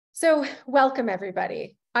So welcome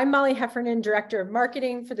everybody. I'm Molly Heffernan, Director of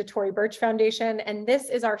Marketing for the Tory Burch Foundation, and this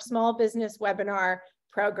is our small business webinar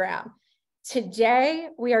program. Today,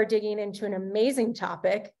 we are digging into an amazing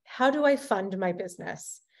topic. How do I fund my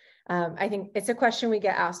business? I think it's a question we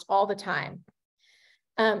get asked all the time.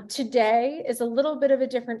 Today is a little bit of a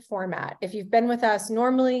different format. If you've been with us,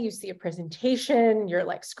 normally you see a presentation, you're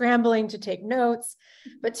like scrambling to take notes,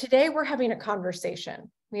 but today we're having a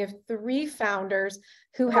conversation. We have 3 founders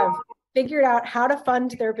who have figured out how to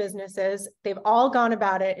fund their businesses. They've all gone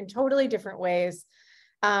about it in totally different ways.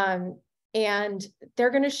 And they're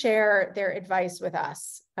going to share their advice with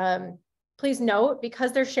us. Please note,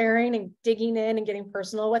 because they're sharing and digging in and getting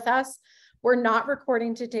personal with us, we're not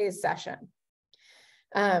recording today's session.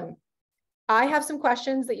 I have some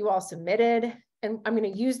questions that you all submitted, and I'm going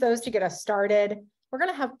to use those to get us started. We're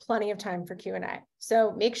going to have plenty of time for Q&A.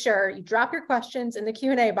 So make sure you drop your questions in the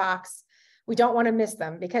Q&A box. We don't want to miss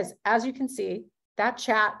them because, as you can see, that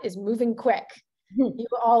chat is moving quick. You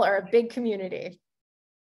all are a big community.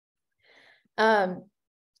 So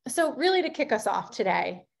really to kick us off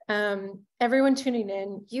today, everyone tuning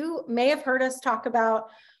in, you may have heard us talk about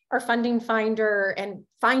our funding finder and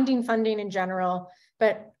finding funding in general,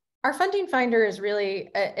 but our funding finder is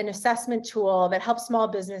really an assessment tool that helps small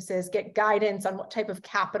businesses get guidance on what type of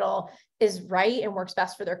capital is right and works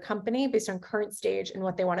best for their company based on current stage and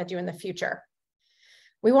what they want to do in the future.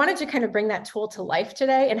 We wanted to kind of bring that tool to life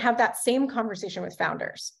today and have that same conversation with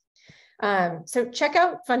founders. So check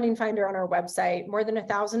out Funding Finder on our website. More than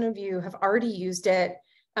 1,000 of you have already used it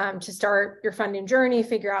to start your funding journey,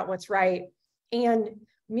 figure out what's right, and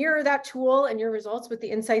mirror that tool and your results with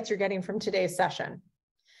the insights you're getting from today's session.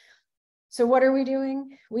 So what are we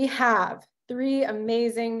doing? We have 3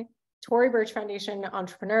 amazing Tory Burch Foundation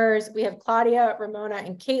entrepreneurs. We have Claudia, Ramona,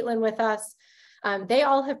 and Caitlin with us. They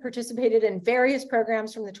all have participated in various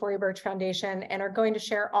programs from the Tory Burch Foundation and are going to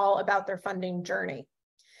share all about their funding journey.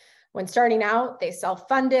 When starting out, they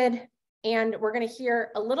self-funded, and we're going to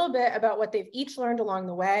hear a little bit about what they've each learned along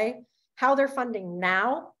the way, how they're funding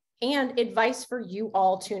now, and advice for you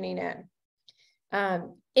all tuning in.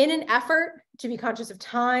 In an effort to be conscious of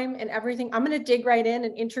time and everything, I'm going to dig right in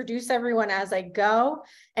and introduce everyone as I go,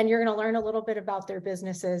 and you're going to learn a little bit about their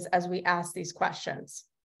businesses as we ask these questions.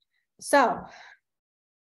 So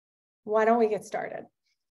why don't we get started?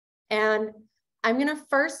 And I'm going to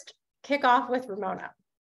first kick off with Ramona.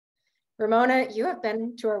 Ramona, you have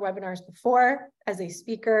been to our webinars before as a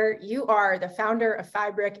speaker. You are the founder of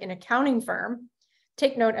FiBrick, an accounting firm.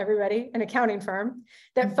 Take note, everybody, an accounting firm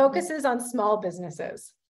that focuses on small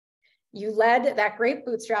businesses. You led that great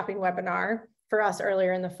bootstrapping webinar for us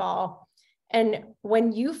earlier in the fall. And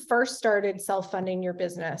when you first started self-funding your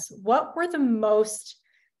business, what were the most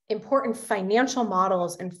important financial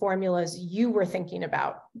models and formulas you were thinking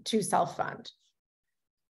about to self-fund?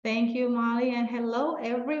 Thank you, Molly, and hello,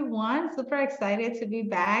 everyone. Super excited to be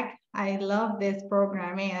back. I love this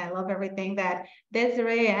programming. I love everything that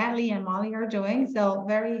Desiree, Ali, and Molly are doing. So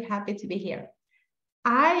very happy to be here.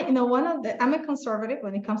 I'm a conservative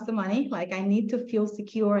when it comes to money. Like, I need to feel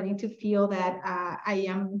secure. I need to feel that I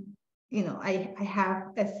am, I have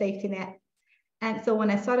a safety net. And so when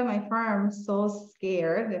I started my firm, so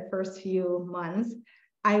scared the first few months,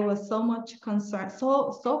 I was so much concerned,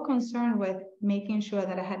 so concerned with making sure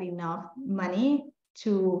that I had enough money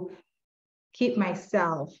to keep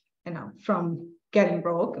myself, from going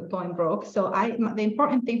broke. So the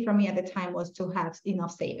important thing for me at the time was to have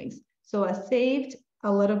enough savings. So I saved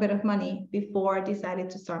a little bit of money before I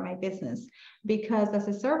decided to start my business, because as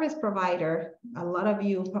a service provider, a lot of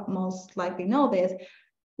you most likely know this,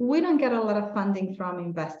 we don't get a lot of funding from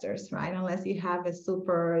investors, right? Unless you have a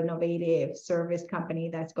super innovative service company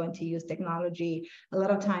that's going to use technology. A lot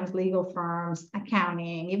of times legal firms,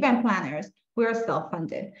 accounting, event planners, we're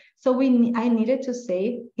self-funded. So I needed to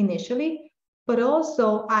save initially, but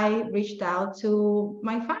also I reached out to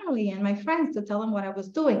my family and my friends to tell them what I was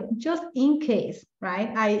doing, just in case,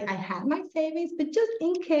 right? I had my savings, but just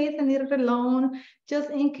in case I needed a loan, just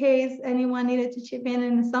in case anyone needed to chip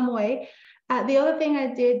in some way. The other thing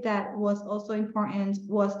I did that was also important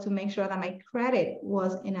was to make sure that my credit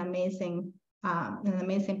was in an amazing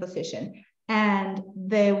position. And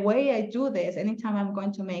the way I do this, anytime I'm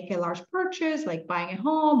going to make a large purchase, like buying a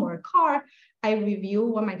home or a car, I review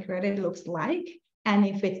what my credit looks like. And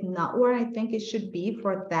if it's not where I think it should be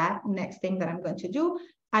for that next thing that I'm going to do,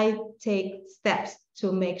 I take steps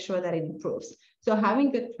to make sure that it improves. So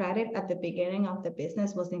having good credit at the beginning of the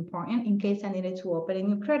business was important in case I needed to open a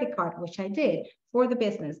new credit card, which I did for the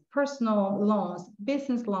business, personal loans,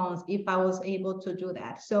 business loans, if I was able to do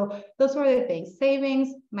that. So those were the things: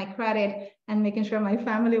 savings, my credit, and making sure my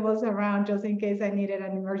family was around just in case I needed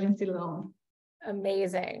an emergency loan.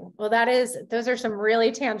 Amazing. Well, those are some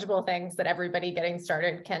really tangible things that everybody getting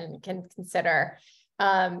started can consider.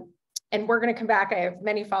 And we're going to come back. I have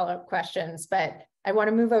many follow-up questions, but I want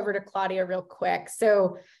to move over to Claudia real quick.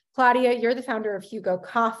 So Claudia, you're the founder of Hugo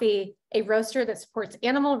Coffee, a roaster that supports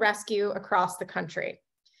animal rescue across the country.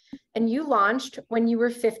 And you launched when you were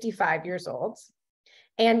 55 years old,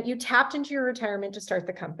 and you tapped into your retirement to start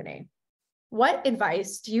the company. What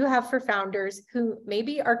advice do you have for founders who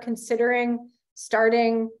maybe are considering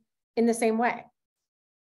starting in the same way?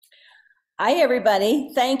 Hi,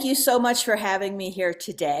 everybody. Thank you so much for having me here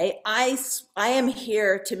today. I am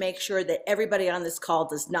here to make sure that everybody on this call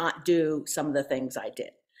does not do some of the things I did.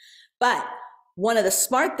 But one of the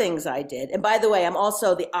smart things I did, and by the way, I'm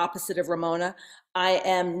also the opposite of Ramona. I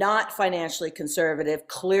am not financially conservative,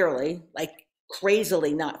 clearly, like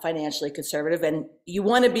crazily not financially conservative. And you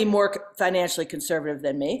want to be more financially conservative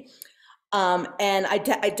than me. And I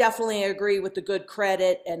definitely agree with the good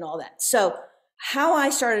credit and all that. So how I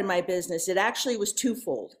started my business, it actually was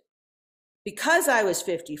twofold. Because I was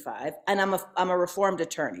 55, and I'm a reformed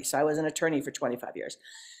attorney, so I was an attorney for 25 years.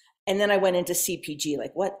 And then I went into CPG,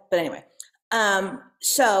 like what? But anyway,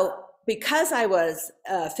 so because I was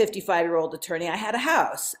a 55-year-old attorney, I had a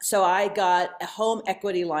house. So I got a home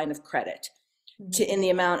equity line of credit in the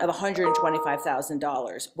amount of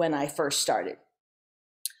 $125,000 when I first started.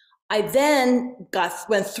 I then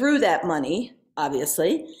went through that money,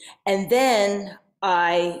 obviously, and then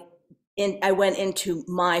I went into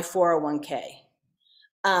my 401k.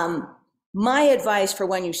 My advice for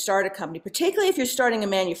when you start a company, particularly if you're starting a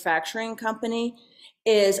manufacturing company,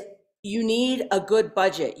 is you need a good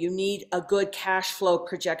budget. You need a good cash flow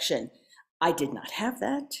projection. I did not have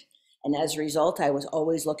that. And as a result, I was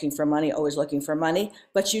always looking for money,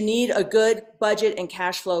 but you need a good budget and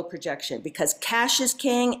cash flow projection because cash is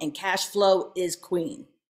king and cash flow is queen.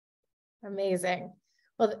 Amazing.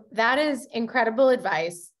 Well, that is incredible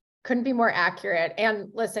advice. Couldn't be more accurate. And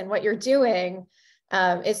listen, what you're doing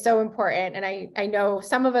is so important. And I know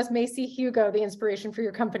some of us may see Hugo, the inspiration for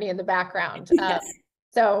your company, in the background. Yes.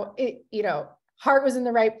 So heart was in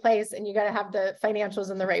the right place, and you got to have the financials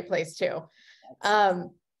in the right place too.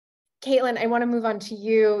 Caitlin, I want to move on to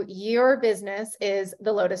you. Your business is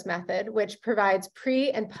the Lotus Method, which provides pre-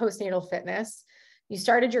 and postnatal fitness. You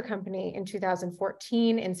started your company in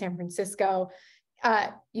 2014 in San Francisco.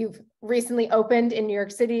 You've recently opened in New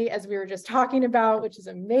York City, as we were just talking about, which is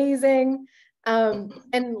amazing.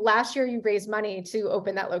 And last year you raised money to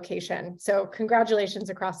open that location. So congratulations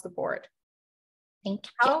across the board. Thank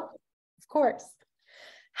you. Of course.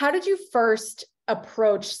 How did you first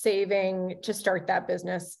approach saving to start that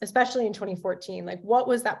business, especially in 2014? Like, what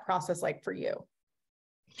was that process like for you?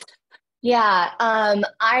 Yeah,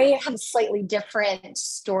 I have a slightly different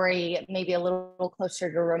story, maybe a little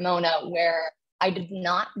closer to Ramona, where I did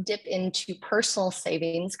not dip into personal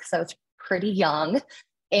savings because I was pretty young.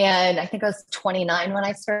 And I think I was 29 when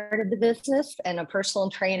I started the business, and a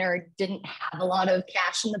personal trainer didn't have a lot of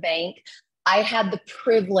cash in the bank. I had the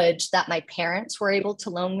privilege that my parents were able to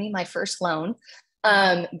loan me my first loan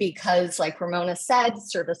because, like Ramona said,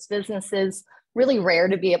 service businesses, really rare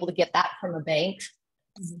to be able to get that from a bank,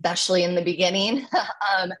 especially in the beginning.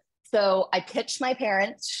 So I pitched my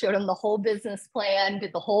parents, showed them the whole business plan,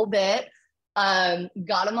 did the whole bit,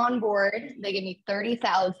 got them on board. They gave me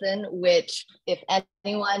 $30,000, which, if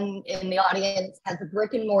anyone in the audience has a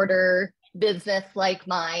brick and mortar business like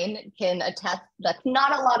mine, can attest that's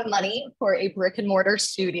not a lot of money for a brick and mortar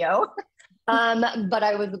studio. But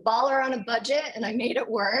I was a baller on a budget and I made it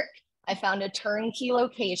work. I found a turnkey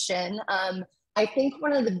location. I think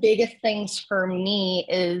one of the biggest things for me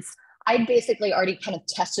is I basically already kind of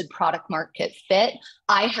tested product market fit.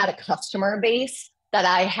 I had a customer base that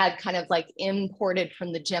I had kind of like imported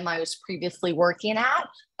from the gym I was previously working at,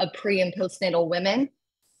 of pre and postnatal women.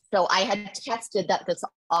 So I had tested that this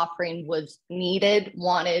offering was needed,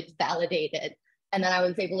 wanted, validated. And then I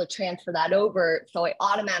was able to transfer that over. So I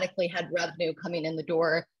automatically had revenue coming in the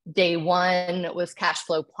door. Day one was cash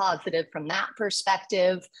flow positive from that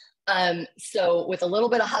perspective. So with a little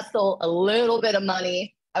bit of hustle, a little bit of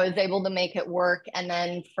money, I was able to make it work. And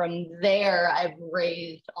then from there, I've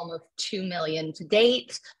raised almost $2 million to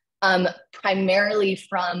date, primarily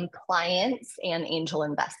from clients and angel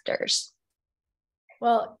investors.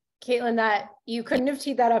 Well, Caitlin, that you couldn't have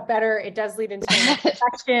teed that up better. It does lead into the next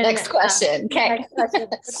question. Next question. Okay. Next question,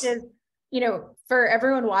 which is, for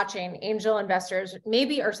everyone watching, angel investors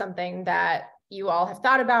maybe are something that you all have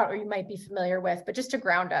thought about or you might be familiar with, but just to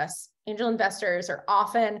ground us, angel investors are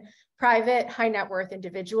often private, high net worth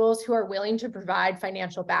individuals who are willing to provide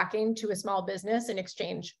financial backing to a small business in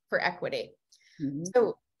exchange for equity. Mm-hmm.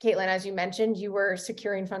 So, Caitlin, as you mentioned, you were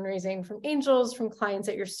securing fundraising from angels, from clients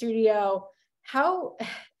at your studio. How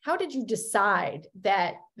did you decide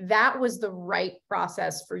that that was the right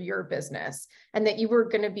process for your business and that you were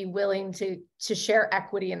going to be willing to share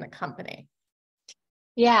equity in the company?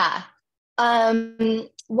 Yeah.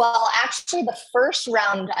 Well, actually the first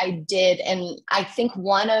round I did, and I think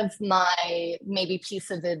one of my maybe piece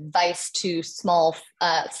of advice to small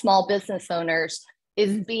business owners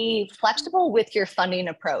is be flexible with your funding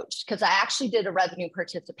approach, because I actually did a revenue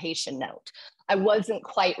participation note. I wasn't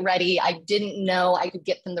quite ready. I didn't know I could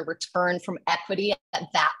get them the return from equity at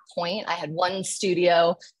that point. I had one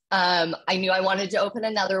studio. I knew I wanted to open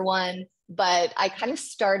another one, but I kind of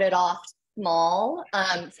started off small.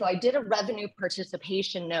 So I did a revenue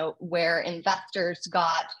participation note where investors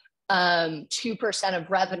got 2% of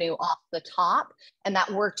revenue off the top. And that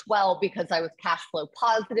worked well because I was cash flow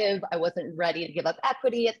positive. I wasn't ready to give up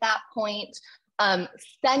equity at that point.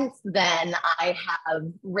 Since then, I have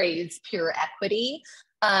raised pure equity.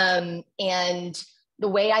 And the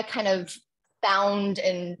way I kind of found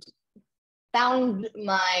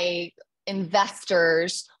my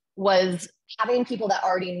investors was having people that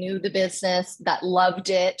already knew the business, that loved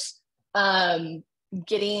it,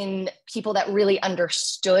 getting people that really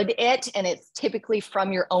understood it. And it's typically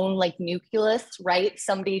from your own nucleus, right?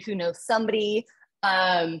 Somebody who knows somebody,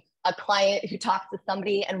 a client who talks to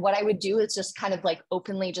somebody. And what I would do is just kind of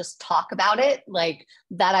openly just talk about it,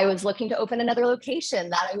 that I was looking to open another location,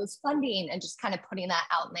 that I was funding, and just kind of putting that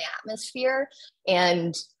out in the atmosphere.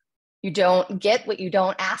 And you don't get what you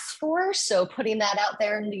don't ask for. So putting that out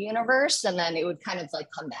there in the universe, and then it would kind of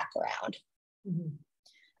come back around. Mm-hmm.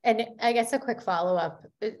 And I guess a quick follow-up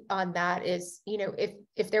on that is,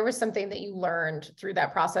 if there was something that you learned through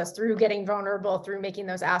that process, through getting vulnerable, through making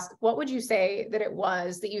those asks, what would you say that it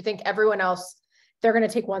was that you think everyone else, they're going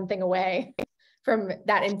to take one thing away from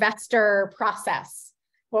that investor process?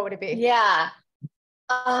 What would it be? Yeah.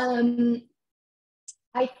 I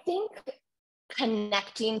think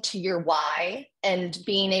connecting to your why and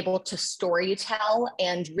being able to story tell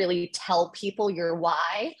and really tell people your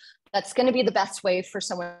why, that's going to be the best way for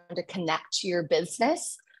someone to connect to your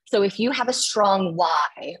business. So if you have a strong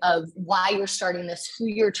why of why you're starting this, who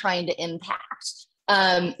you're trying to impact,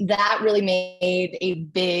 that really made a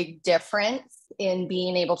big difference in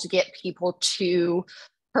being able to get people to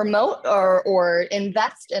promote or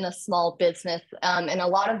invest in a small business. And a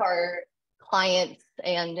lot of our clients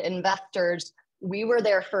and investors, we were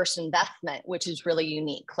their first investment, which is really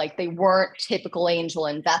unique. They weren't typical angel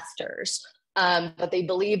investors. But they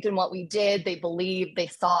believed in what we did. They believed, they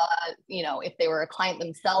saw, if they were a client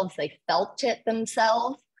themselves, they felt it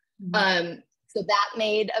themselves. Mm-hmm. So that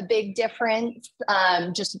made a big difference.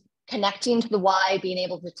 Just connecting to the why, being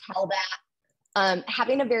able to tell that,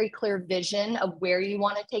 having a very clear vision of where you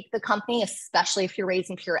want to take the company, especially if you're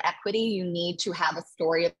raising pure equity, you need to have a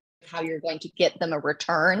story of how you're going to get them a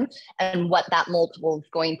return and what that multiple is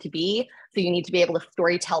going to be. So you need to be able to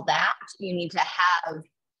story tell that. You need to have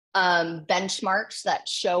benchmarks that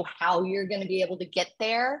show how you're going to be able to get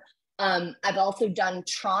there. I've also done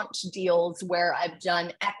tranche deals where I've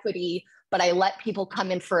done equity, but I let people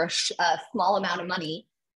come in for a small amount of money.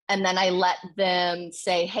 And then I let them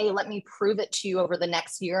say, hey, let me prove it to you over the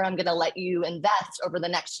next year. I'm going to let you invest over the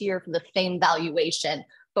next year for the same valuation,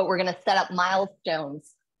 but we're going to set up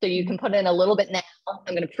milestones. So you can put in a little bit now.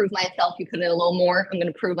 I'm going to prove myself. You put in a little more. I'm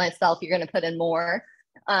going to prove myself. You're going to put in more.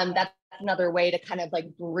 That's another way to kind of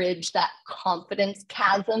bridge that confidence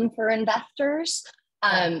chasm for investors.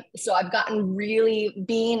 So I've gotten really,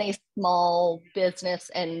 being a small business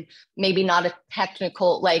and maybe not a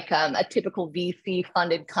technical, a typical VC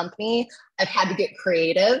funded company, I've had to get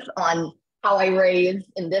creative on how I raise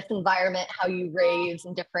in this environment, how you raise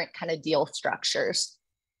in different kind of deal structures.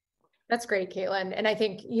 That's great, Caitlin. And I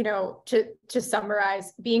think, to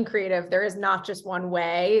summarize, being creative, there is not just one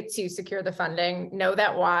way to secure the funding. Know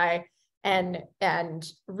that why, and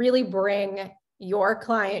really bring your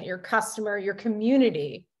client, your customer, your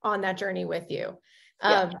community on that journey with you.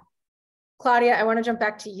 Yeah. Claudia, I want to jump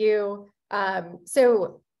back to you.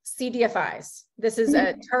 So CDFIs. This is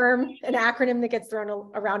a term, an acronym that gets thrown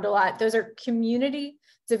around a lot. Those are community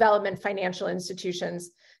development financial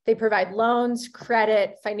institutions. They provide loans,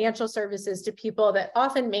 credit, financial services to people that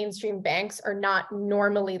often mainstream banks are not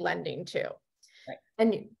normally lending to. Right.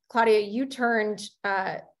 And Claudia, you turned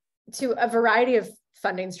to a variety of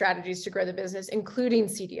funding strategies to grow the business, including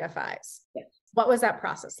CDFIs. Yes. What was that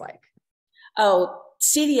process like? Oh,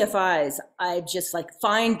 CDFIs, I just like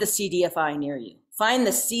find the CDFI near you. Find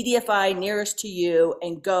the CDFI nearest to you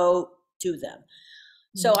and go to them.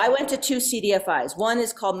 So I went to 2 CDFIs. One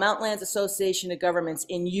is called Mountainlands Association of Governments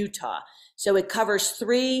in Utah. So it covers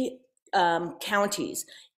 3 counties.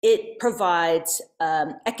 It provides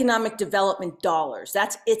economic development dollars.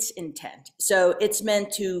 That's its intent. So it's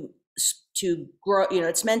meant to grow,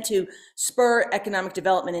 it's meant to spur economic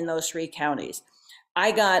development in those 3 counties.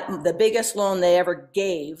 I got the biggest loan they ever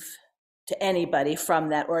gave to anybody from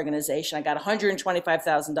that organization. I got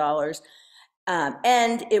 $125,000.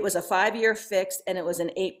 And it was a 5-year fixed, and it was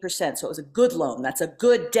an 8%. So it was a good loan. That's a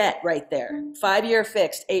good debt right there. 5-year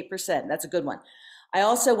fixed, 8%. That's a good one. I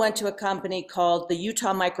also went to a company called the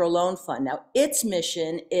Utah Micro Loan Fund. Now, its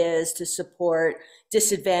mission is to support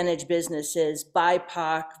disadvantaged businesses,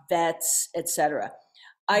 BIPOC, vets, etc.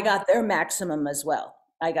 I got their maximum as well.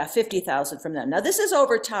 I got $50,000 from them. Now, this is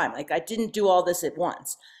over time. Like, I didn't do all this at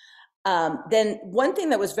once. Then one thing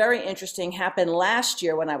that was very interesting happened last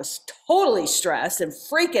year when I was totally stressed and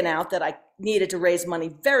freaking out that I needed to raise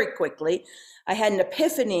money very quickly. I had an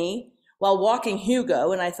epiphany while walking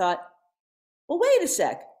Hugo, and I thought, well, wait a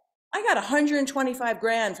sec. I got 125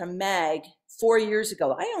 grand from MAG 4 years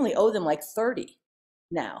ago. I only owe them like 30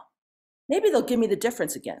 now. Maybe they'll give me the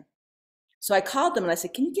difference again. So I called them and I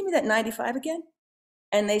said, can you give me that 95 again?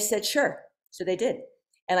 And they said, sure. So they did.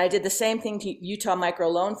 And I did the same thing to Utah Micro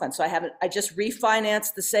Loan Fund. So I just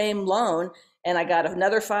refinanced the same loan, and I got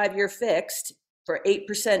another 5-year fixed for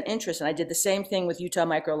 8% interest. And I did the same thing with Utah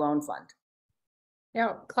Micro Loan Fund.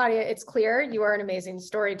 Now, Claudia, it's clear you are an amazing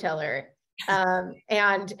storyteller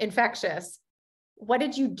and infectious. What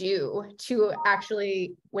did you do to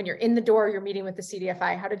actually, when you're in the door, you're meeting with the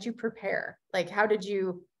CDFI, how did you prepare? Like, how did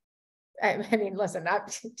you, I mean, listen,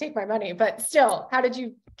 not take my money, but still, how did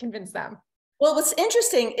you convince them? Well, what's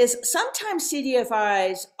interesting is sometimes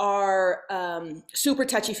CDFIs are super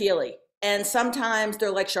touchy-feely, and sometimes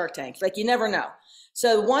they're like Shark Tank, like you never know.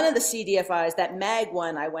 So one of the CDFIs, that MAG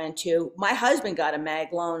one I went to, my husband got a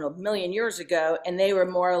MAG loan a million years ago, and they were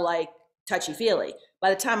more like touchy-feely.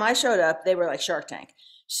 By the time I showed up, they were like Shark Tank.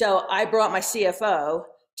 So I brought my CFO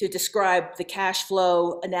to describe the cash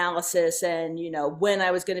flow analysis and, when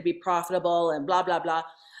I was going to be profitable and blah, blah, blah.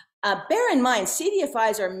 Bear in mind,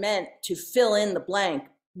 CDFIs are meant to fill in the blank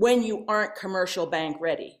when you aren't commercial bank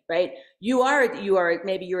ready, right?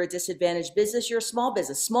 Maybe you're a disadvantaged business, you're a small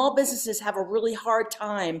business. Small businesses have a really hard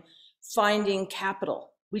time finding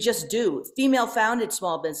capital. We just do. Female founded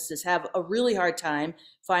small businesses have a really hard time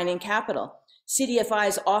finding capital.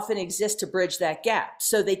 CDFIs often exist to bridge that gap.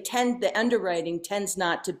 So the underwriting tends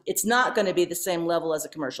it's not going to be the same level as a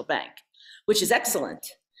commercial bank, which is excellent.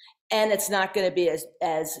 And it's not going to be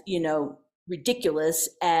as ridiculous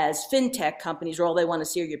as fintech companies where all they want to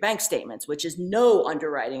see are your bank statements, which is no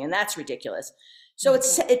underwriting, and that's ridiculous. So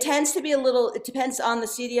it tends to be it depends on the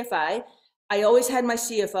CDFI. I always had my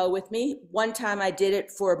CFO with me. One time I did it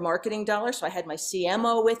for marketing dollars, so I had my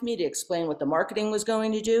CMO with me to explain what the marketing was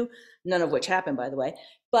going to do, none of which happened, by the way.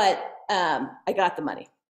 But I got the money.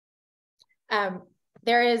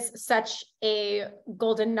 There is such a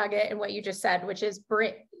golden nugget in what you just said, which is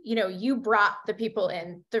you brought the people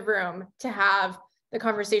in the room to have the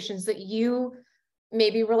conversations that you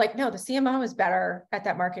maybe were like, no, the CMO is better at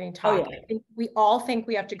that marketing talk. Oh, yeah. We all think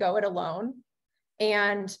we have to go it alone.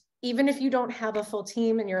 And even if you don't have a full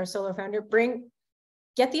team and you're a solo founder,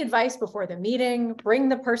 get the advice before the meeting, bring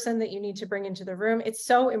the person that you need to bring into the room. It's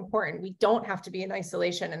so important. We don't have to be in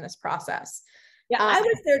isolation in this process. Yeah, I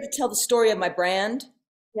was there to tell the story of my brand.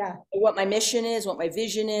 Yeah. What my mission is, what my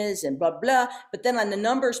vision is, and blah, blah. But then on the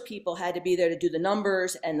numbers, people had to be there to do the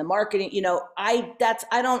numbers and the marketing.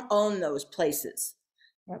 I don't own those places.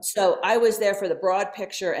 Yep. So I was there for the broad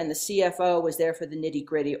picture, and the CFO was there for the nitty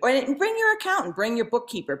gritty. And bring your accountant, bring your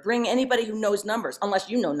bookkeeper, bring anybody who knows numbers, unless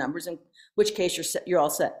you know numbers, in which case you're all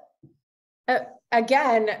set.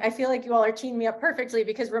 Again, I feel like you all are teeing me up perfectly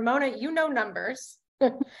because Ramona, you know numbers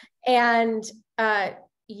and,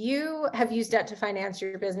 you have used debt to finance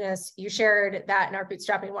your business. You shared that in our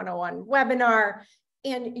Bootstrapping 101 webinar,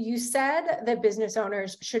 and you said that business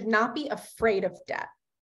owners should not be afraid of debt.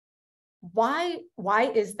 Why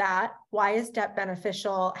is that? Why is debt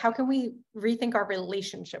beneficial? How can we rethink our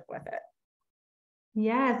relationship with it?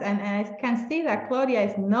 Yes, and I can see that Claudia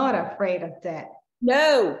is not afraid of debt.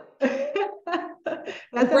 No.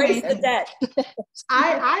 That's Embrace the amazing. debt.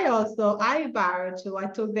 I borrowed too. I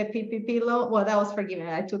took the PPP loan. Well, that was forgiven.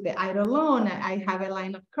 I took the idle loan. I have a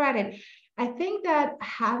line of credit. I think that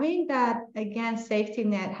having that, again, safety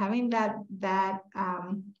net, having that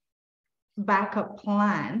backup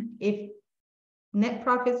plan, if net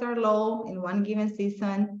profits are low in one given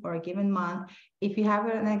season or a given month, if you have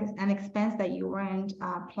an expense that you weren't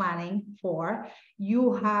planning for,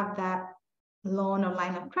 you have that loan or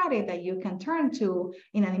line of credit that you can turn to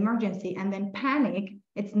in an emergency. And then panic,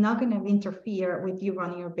 it's not going to interfere with you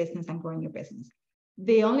running your business and growing your business.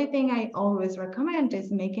 The only thing I always recommend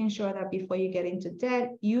is making sure that before you get into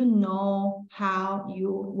debt, you know how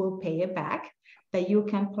you will pay it back, that you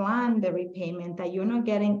can plan the repayment, that you're not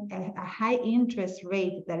getting a high interest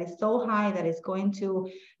rate that is so high that it's going to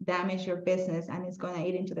damage your business and it's going to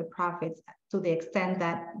eat into the profits to the extent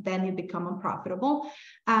that then you become unprofitable.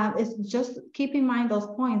 It's just keep in mind those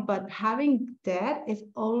points, but having debt is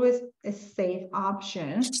always a safe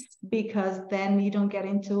option because then you don't get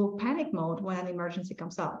into panic mode when an emergency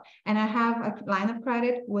comes up. And I have a line of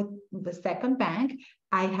credit with the second bank.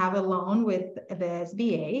 I have a loan with the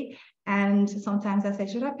SBA. And sometimes I say,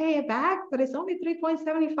 should I pay it back? But it's only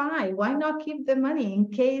 3.75. Why not keep the money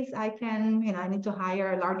in case I can, I need to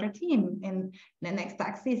hire a larger team in the next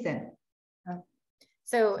tax season.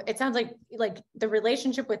 So it sounds like the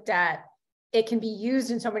relationship with debt, it can be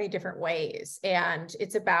used in so many different ways. And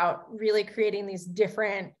it's about really creating these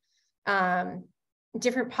different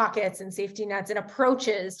pockets and safety nets and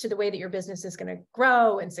approaches to the way that your business is going to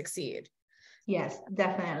grow and succeed. Yes,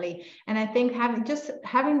 definitely. And I think having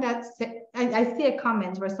that, I see a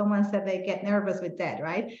comment where someone said they get nervous with debt,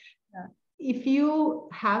 right? Yeah. If you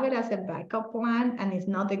have it as a backup plan and it's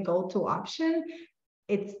not the go-to option,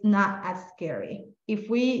 it's not as scary. If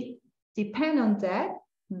we depend on debt,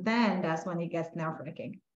 then that's when it gets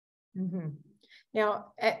nerve-wracking. Mm-hmm. Now,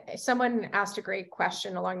 someone asked a great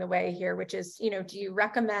question along the way here, which is, do you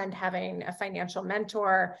recommend having a financial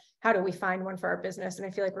mentor? How do we find one for our business? And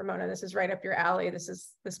I feel like, Ramona, this is right up your alley. This is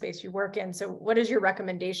the space you work in. So what is your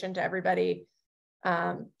recommendation to everybody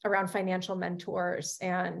around financial mentors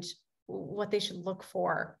and what they should look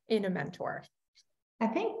for in a mentor? I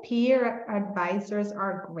think peer advisors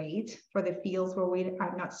are great for the fields where we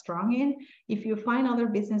are not strong in. If you find other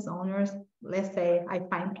business owners, let's say I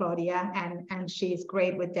find Claudia and she's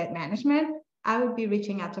great with debt management, I would be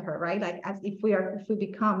reaching out to her, right? Like as if we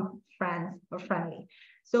become friends or friendly.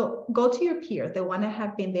 So go to your peers, the one that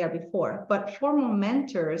have been there before. But formal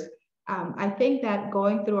mentors, I think that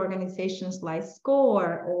going through organizations like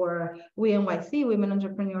SCORE or WNYC, Women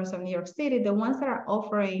Entrepreneurs of New York City, the ones that are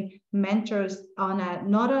offering mentors on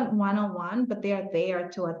not a one-on-one, but they are there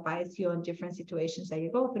to advise you on different situations that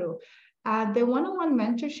you go through. The one-on-one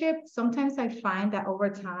mentorship, sometimes I find that over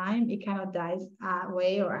time, it kind of dies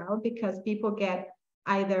away or out because people get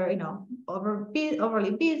either overly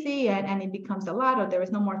busy and it becomes a lot, or there is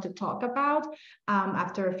no more to talk about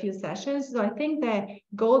after a few sessions. So I think that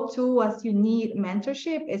go to as you need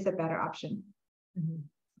mentorship is a better option. Mm-hmm.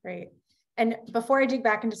 Great. And before I dig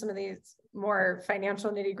back into some of these more financial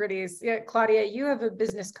nitty-gritties, Claudia, you have a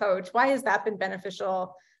business coach. Why has that been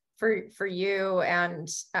beneficial for you? And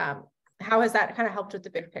how has that kind of helped with the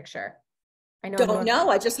big picture? I know. Don't know.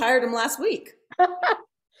 I just hired him last week.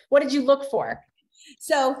 What did you look for?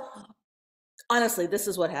 So honestly, this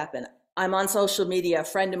is what happened. I'm on social media. A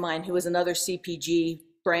friend of mine who was another CPG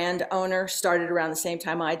brand owner started around the same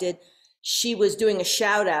time I did. She was doing a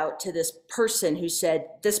shout out to this person who said,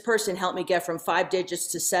 this person helped me get from 5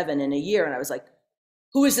 digits to 7 in a year. And I was like,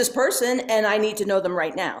 who is this person? And I need to know them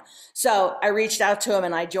right now. So I reached out to him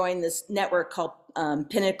and I joined this network called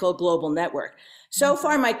Pinnacle Global Network. So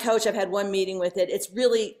far, my coach, I've had one meeting with it. It's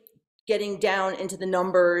really getting down into the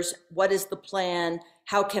numbers. What is the plan?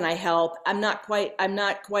 How can I help? I'm not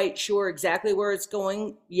quite sure exactly where it's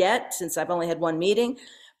going yet, since I've only had one meeting,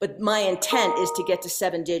 but my intent is to get to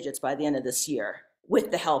 7 digits by the end of this year with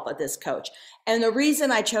the help of this coach. And the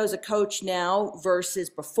reason I chose a coach now versus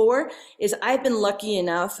before is I've been lucky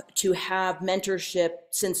enough to have mentorship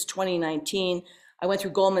since 2019. I went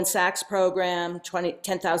through Goldman Sachs program,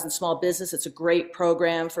 10,000 Small Business. It's a great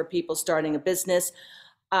program for people starting a business.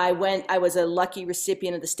 I was a lucky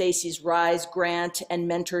recipient of the Stacey's Rise grant and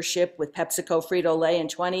mentorship with PepsiCo Frito-Lay in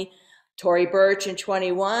 20, Tory Burch in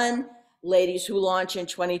 21, Ladies Who Launch in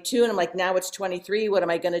 22. And I'm like, now it's 23. What am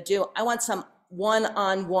I going to do? I want some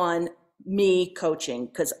one-on-one me coaching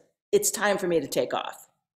because it's time for me to take off.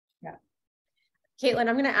 Yeah. Caitlin,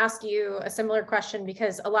 I'm going to ask you a similar question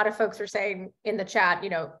because a lot of folks are saying in the chat,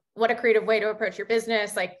 you know, what a creative way to approach your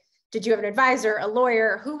business. Like, did you have an advisor, a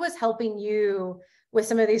lawyer? Who was helping you with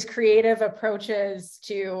some of these creative approaches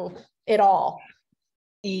to it all?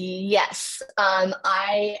 Yes,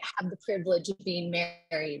 I have the privilege of being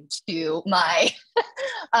married to my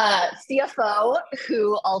CFO,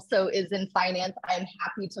 who also is in finance. I'm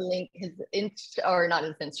happy to link his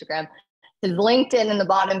Instagram, his LinkedIn in the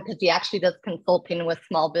bottom, because he actually does consulting with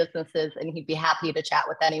small businesses and he'd be happy to chat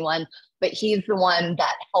with anyone. But he's the one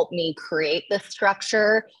that helped me create this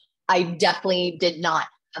structure. I definitely did not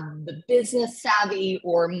have the business savvy,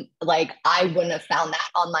 or like I wouldn't have found that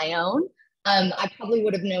on my own. I probably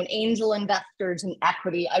would have known angel investors and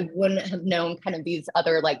equity. I wouldn't have known kind of these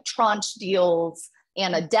other like tranche deals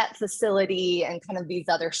and a debt facility and kind of these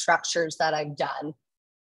other structures that I've done.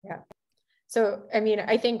 Yeah. So, I mean,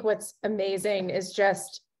 I think what's amazing is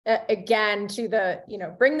just, again, to the, you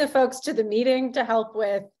know, bring the folks to the meeting to help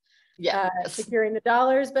with securing the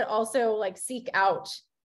dollars, but also like seek out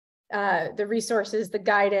the resources, the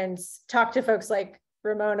guidance, talk to folks like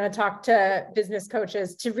Ramona, talk to business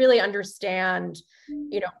coaches to really understand,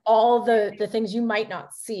 you know, all the things you might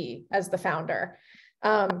not see as the founder.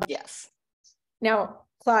 Yes. Now,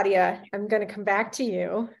 Claudia, I'm going to come back to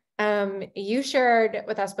you. You shared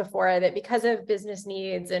with us before that because of business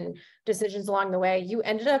needs and decisions along the way, you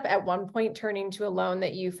ended up at one point turning to a loan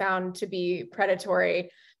that you found to be predatory.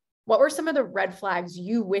 What were some of the red flags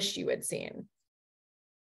you wish you had seen?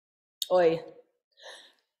 Oy,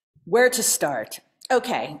 where to start?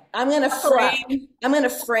 Okay, I'm going to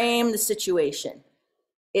frame the situation.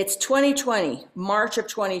 It's 2020, March of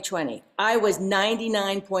 2020. I was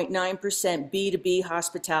 99.9% B2B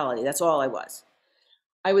hospitality. That's all I was.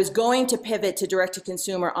 I was going to pivot to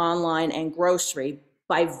direct-to-consumer, online, and grocery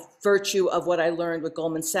by virtue of what I learned with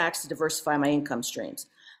Goldman Sachs to diversify my income streams.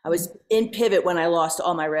 I was in pivot when I lost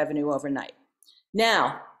all my revenue overnight.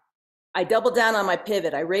 Now, I doubled down on my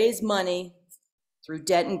pivot. I raised money through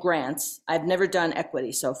debt and grants. I've never done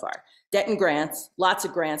equity so far. Debt and grants, lots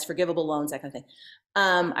of grants, forgivable loans, that kind of thing.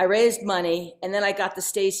 I raised money, and then I got the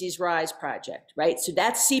Stacy's Rise project, right? So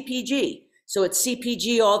that's CPG. So it's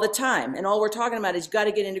CPG all the time. And all we're talking about is you got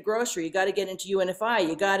to get into grocery, you got to get into UNFI,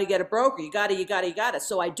 you got to get a broker, you got to.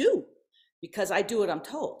 So I do, because I do what I'm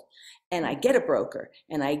told. And I get a broker,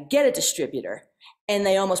 and I get a distributor, and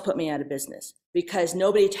they almost put me out of business because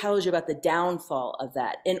nobody tells you about the downfall of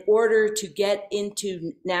that. In order to get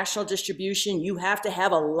into national distribution, you have to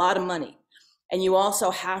have a lot of money. And you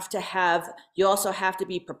also have to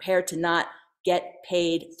be prepared to not get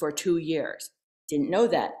paid for 2 years. Didn't know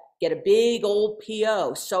that. Get a big old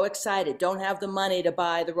PO, so excited, don't have the money to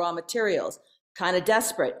buy the raw materials, kind of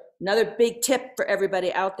desperate. Another big tip for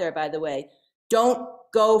everybody out there, by the way, don't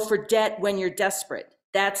go for debt when you're desperate.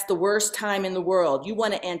 That's the worst time in the world. You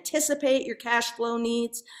want to anticipate your cash flow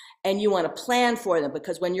needs and you want to plan for them,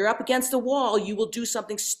 because when you're up against the wall, you will do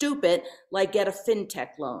something stupid like get a fintech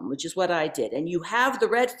loan, which is what I did. And you have the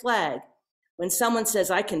red flag when someone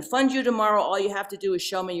says, I can fund you tomorrow. All you have to do is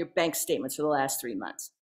show me your bank statements for the last 3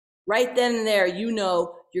 months. Right then and there, you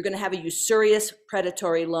know you're going to have a usurious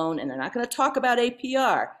predatory loan, and they're not going to talk about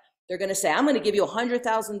APR. They're going to say, I'm going to give you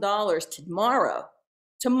 $100,000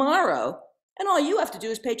 tomorrow, and all you have to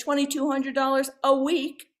do is pay $2,200 a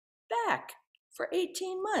week back for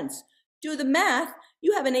 18 months. Do the math,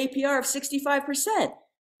 you have an APR of 65%.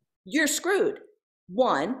 You're screwed,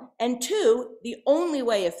 one. And two, the only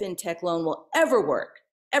way a fintech loan will ever work,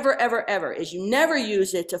 ever, is you never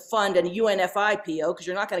use it to fund a UNFI PO because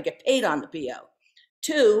you're not going to get paid on the PO.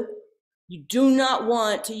 Two, you do not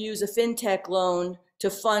want to use a fintech loan to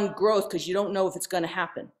fund growth because you don't know if it's going to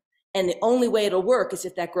happen. And the only way it'll work is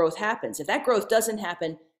if that growth happens. If that growth doesn't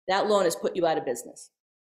happen, that loan has put you out of business.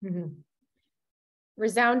 Mm-hmm.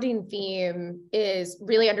 Resounding theme is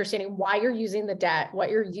really understanding why you're using the debt, what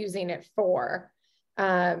you're using it for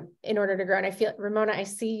in order to grow. And I feel, Ramona, I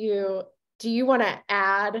see you. Do you want to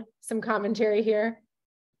add some commentary here?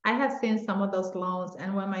 I have seen some of those loans,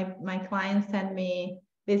 and when my clients send me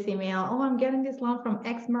this email, oh, I'm getting this loan from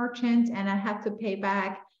X merchant and I have to pay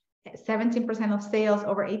back 17% of sales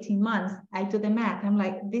over 18 months. I do the math. I'm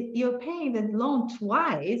like, you're paying the loan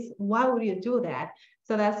twice. Why would you do that?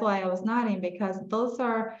 So that's why I was nodding, because those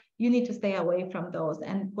are, you need to stay away from those.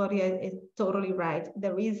 And Claudia is totally right.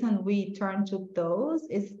 The reason we turn to those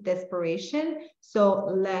is desperation. So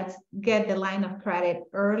let's get the line of credit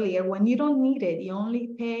earlier when you don't need it. You only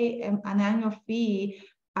pay an annual fee,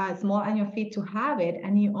 a small annual fee to have it,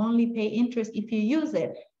 and you only pay interest if you use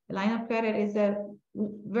it. The line of credit is a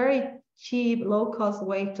very cheap, low-cost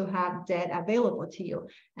way to have debt available to you.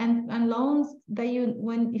 And loans that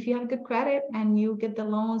if you have good credit and you get the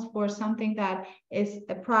loans for something that is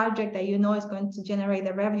a project that you know is going to generate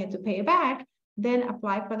the revenue to pay it back, then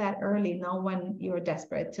apply for that early, not when you're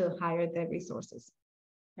desperate to hire the resources.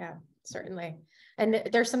 Yeah, certainly. And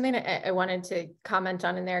there's something I wanted to comment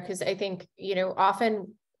on in there, because I think,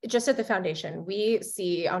 often just at the foundation, we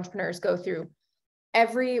see entrepreneurs go through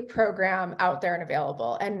every program out there and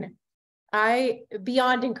available. And I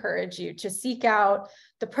beyond encourage you to seek out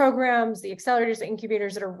the programs, the accelerators, the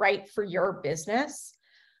incubators that are right for your business,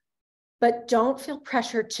 but don't feel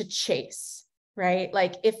pressured to chase, right?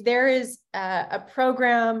 Like if there is a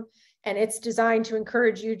program and it's designed to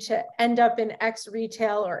encourage you to end up in X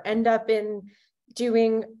retail or end up in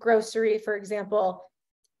doing grocery, for example,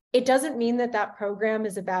 it doesn't mean that that program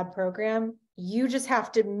is a bad program. You just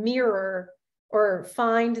have to mirror or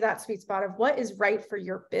find that sweet spot of what is right for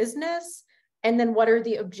your business. And then what are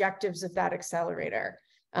the objectives of that accelerator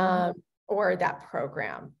or that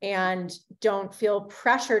program? And don't feel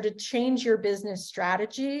pressure to change your business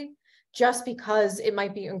strategy just because it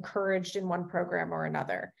might be encouraged in one program or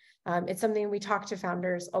another. It's something we talk to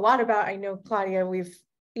founders a lot about. I know, Claudia,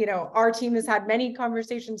 our team has had many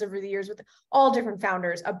conversations over the years with all different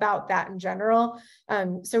founders about that in general.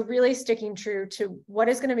 So really sticking true to what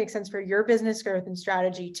is going to make sense for your business growth and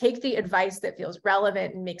strategy. Take the advice that feels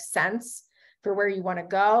relevant and makes sense for where you want to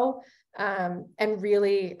go, and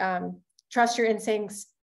really trust your instincts.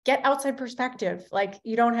 Get outside perspective. Like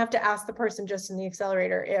you don't have to ask the person just in the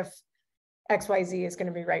accelerator if XYZ is going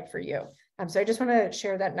to be right for you. So I just want to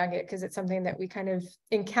share that nugget because it's something that we kind of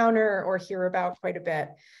encounter or hear about quite a bit.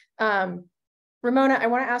 Ramona, I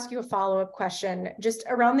want to ask you a follow-up question just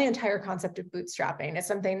around the entire concept of bootstrapping. It's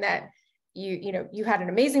something that you had an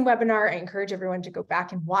amazing webinar. I encourage everyone to go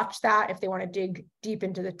back and watch that if they want to dig deep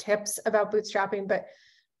into the tips about bootstrapping. But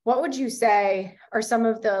what would you say are some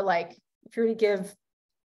of the, if you were to give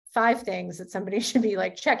 5 things that somebody should be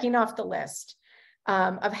checking off the list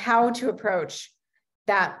of how to approach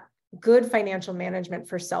that good financial management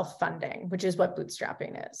for self-funding, which is what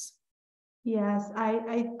bootstrapping is? Yes,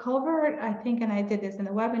 I covered, I think, and I did this in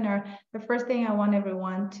the webinar. The first thing I want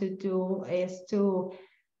everyone to do is to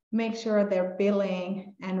make sure their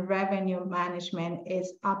billing and revenue management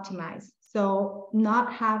is optimized. So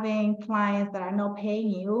not having clients that are not paying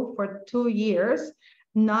you for 2 years,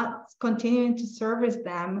 not continuing to service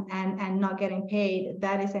them and not getting paid,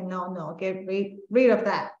 that is a no. Get rid of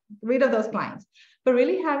that, rid of those clients. But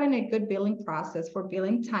really having a good billing process for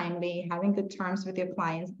billing timely, having good terms with your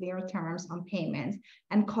clients, clear terms on payments,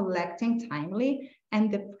 and collecting timely.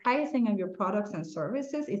 And the pricing of your products and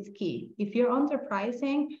services is key. If you're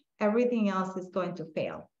underpricing, everything else is going to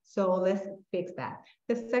fail. So let's fix that.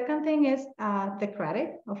 The second thing is the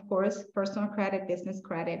credit, of course, personal credit, business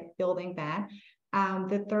credit, building that.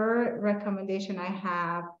 The third recommendation I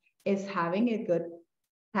have is having a good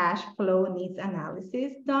cash flow needs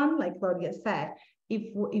analysis done, like Claudia said.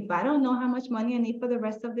 If I don't know how much money I need for the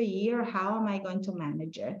rest of the year, how am I going to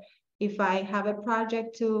manage it? If I have a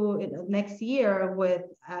project next year with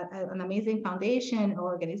an amazing foundation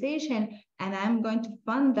or organization, and I'm going to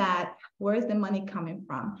fund that, where is the money coming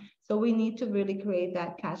from? So we need to really create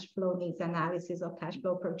that cash flow needs analysis or cash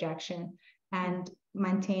flow projection and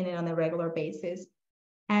maintain it on a regular basis.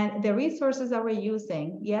 And the resources that we're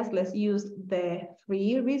using, yes, let's use the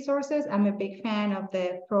free resources. I'm a big fan of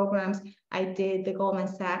the programs. I did the Goldman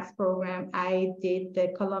Sachs program. I did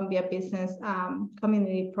the Columbia Business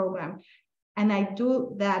Community program. And I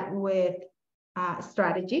do that with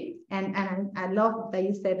strategy. And I love that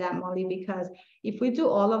you said that, Molly, because if we do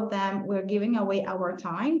all of them, we're giving away our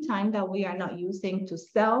time that we are not using to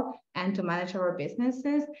sell and to manage our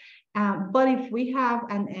businesses. But if we have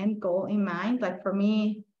an end goal in mind, like for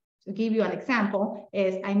me, to give you an example,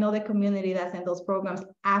 is I know the community that's in those programs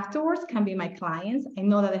afterwards can be my clients. I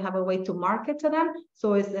know that I have a way to market to them,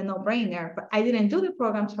 so it's a no-brainer. But I didn't do the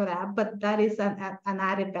programs for that, but that is an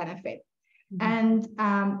added benefit. Mm-hmm.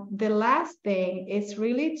 And the last thing is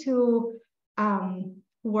really to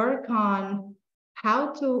work on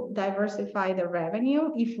how to diversify the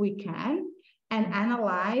revenue if we can, and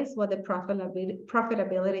analyze what the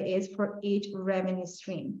profitability is for each revenue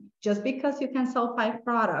stream. Just because you can sell 5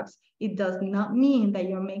 products, it does not mean that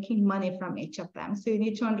you're making money from each of them. So you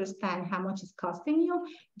need to understand how much it's costing you,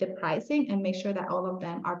 the pricing, and make sure that all of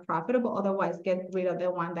them are profitable. Otherwise, get rid of the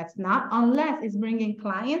one that's not, unless it's bringing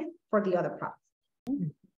clients for the other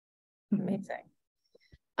products. Amazing.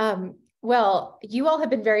 Well, you all have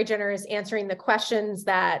been very generous answering the questions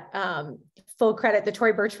that full credit, the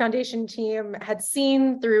Tory Burch Foundation team had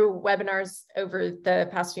seen through webinars over the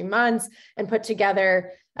past few months and put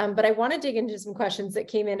together. But I want to dig into some questions that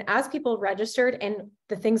came in as people registered and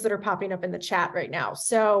the things that are popping up in the chat right now.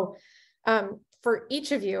 So for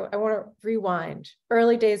each of you, I want to rewind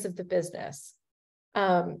early days of the business.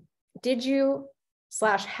 Did you /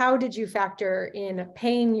 how did you factor in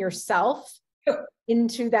paying yourself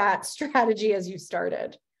into that strategy as you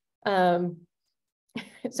started?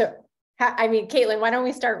 So, I mean, Caitlin, why don't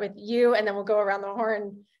we start with you and then we'll go around the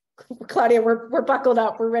horn. Claudia, we're buckled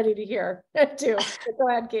up. We're ready to hear too. So go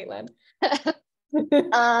ahead, Caitlin.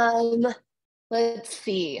 Let's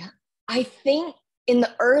see. I think in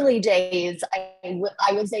the early days,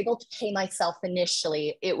 I was able to pay myself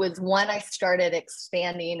initially. It was when I started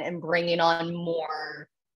expanding and bringing on more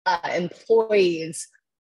employees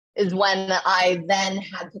is when I then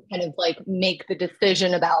had to kind of like make the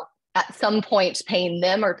decision about at some point paying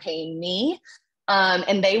them or paying me.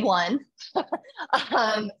 And they won.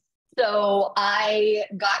 So I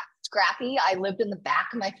got scrappy. I lived in the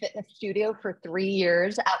back of my fitness studio for 3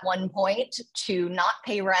 years at one point to not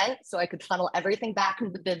pay rent so I could funnel everything back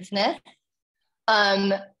into the business.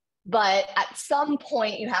 But at some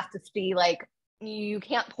point you have to see, like, you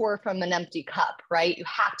can't pour from an empty cup, right? You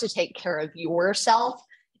have to take care of yourself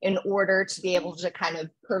in order to be able to kind of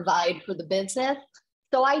provide for the business.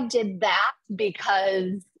 So I did that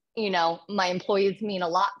because, you know, my employees mean a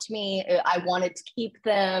lot to me. I wanted to keep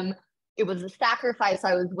them. It was a sacrifice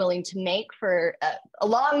I was willing to make for a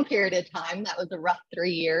long period of time. That was a rough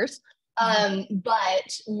 3 years.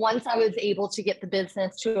 But once I was able to get the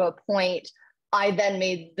business to a point, I then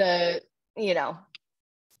made the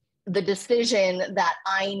decision that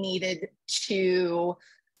I needed to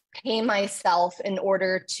pay myself in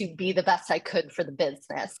order to be the best I could for the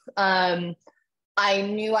business. I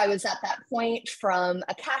knew I was at that point from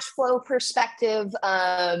a cash flow perspective.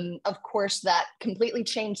 Of course, that completely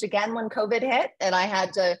changed again when COVID hit, and I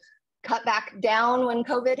had to cut back down when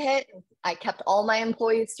COVID hit. I kept all my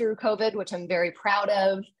employees through COVID, which I'm very proud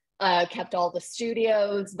of, kept all the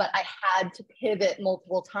studios, but I had to pivot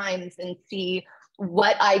multiple times and see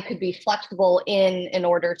what I could be flexible in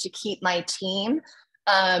order to keep my team.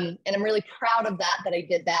 And I'm really proud of that I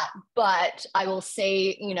did that. But I will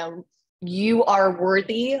say, you know, you are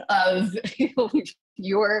worthy of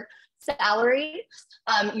your salary.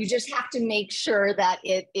 You just have to make sure that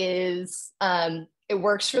it is, it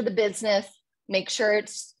works for the business. Make sure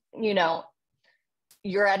it's, you know,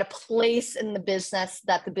 you're at a place in the business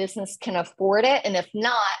that the business can afford it. And if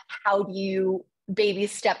not, how do you baby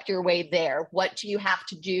step your way there? What do you have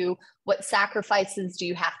to do? What sacrifices do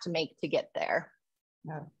you have to make to get there?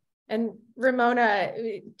 Yeah. And Ramona,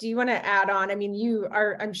 do you want to add on? I mean, you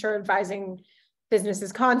are, I'm sure, advising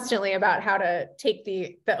businesses constantly about how to take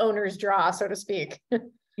the owner's draw, so to speak.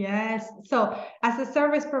 Yes. So as a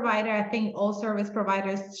service provider, I think all service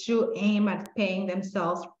providers should aim at paying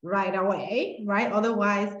themselves right away, right?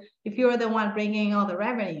 Otherwise, if you're the one bringing all the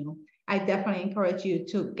revenue, I definitely encourage you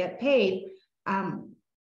to get paid.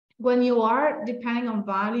 When you are depending on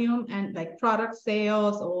volume and like product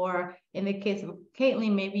sales, or in the case of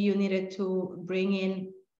Caitlin, maybe you needed to bring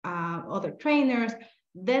in other trainers,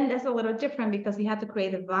 then that's a little different because you have to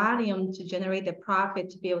create a volume to generate the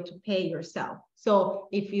profit to be able to pay yourself. So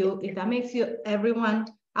if that makes everyone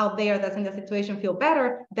out there that's in the situation feel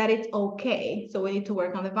better, that it's okay. So we need to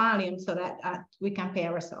work on the volume so that we can pay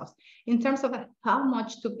ourselves. In terms of how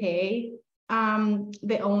much to pay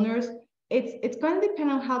the owners, it's going to depend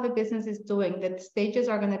on how the business is doing. The stages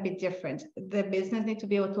are going to be different. The business needs to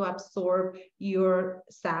be able to absorb your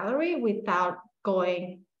salary without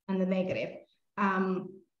going on the negative.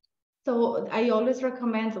 So I always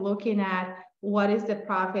recommend looking at what is the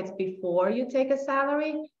profits before you take a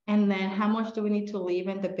salary, and then how much do we need to leave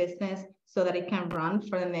in the business so that it can run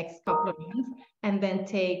for the next couple of months, and then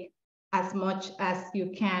take as much as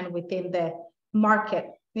you can within the market,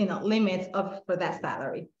 limits for that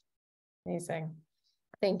salary. Amazing.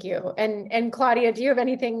 Thank you. And Claudia, do you have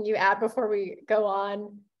anything you add before we go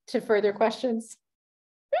on to further questions?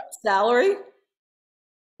 Salary?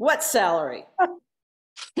 What salary?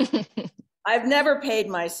 I've never paid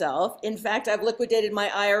myself. In fact, I've liquidated my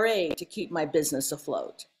IRA to keep my business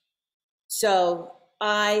afloat. So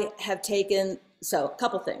I have taken, a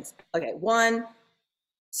couple things. Okay, one,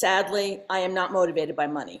 sadly, I am not motivated by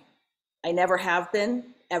money. I never have been,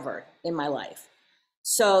 ever in my life.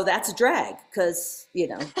 So that's a drag because,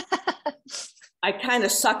 I kind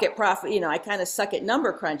of suck at profit, I kind of suck at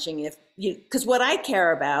number crunching because what I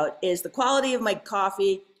care about is the quality of my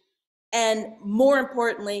coffee, and more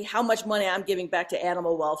importantly, how much money I'm giving back to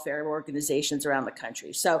animal welfare organizations around the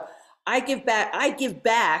country. So I give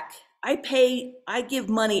back. I give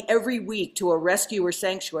money every week to a rescue or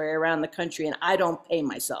sanctuary around the country, and I don't pay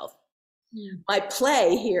myself. My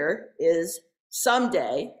play here is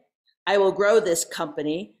someday I will grow this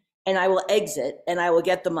company and I will exit and I will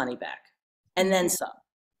get the money back and then some.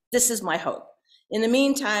 This is my hope. In the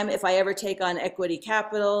meantime, if I ever take on equity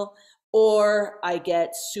capital or I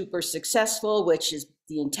get super successful, which is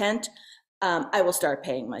the intent, I will start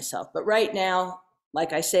paying myself. But right now,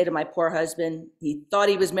 like I say to my poor husband, he thought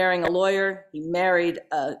he was marrying a lawyer. He married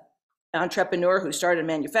an entrepreneur who started a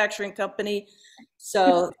manufacturing company.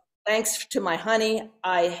 So thanks to my honey,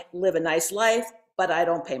 I live a nice life, but I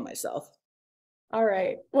don't pay myself. All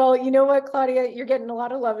right. Well, you know what, Claudia, you're getting a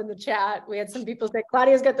lot of love in the chat. We had some people say,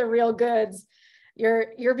 Claudia's got the real goods.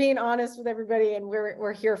 You're being honest with everybody, and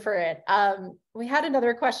we're here for it. We had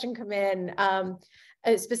another question come in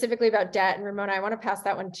specifically about debt, and Ramona, I want to pass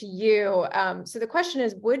that one to you. So the question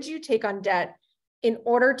is, would you take on debt in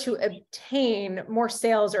order to obtain more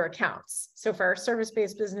sales or accounts? So for our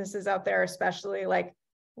service-based businesses out there, especially, like,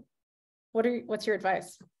 what's your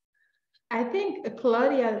advice? I think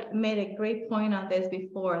Claudia made a great point on this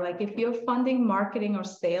before. Like, if you're funding marketing or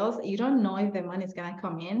sales, you don't know if the money is going to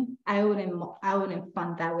come in. I wouldn't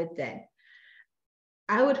fund that with debt.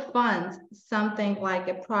 I would fund something like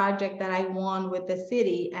a project that I won with the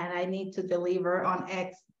city and I need to deliver on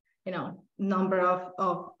X, number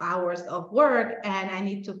of hours of work, and I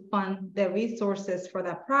need to fund the resources for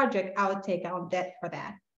that project. I would take out debt for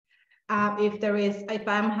that. If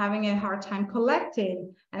I'm having a hard time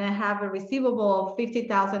collecting and I have a receivable of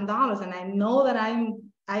 $50,000 and I know that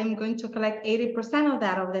I'm going to collect 80% of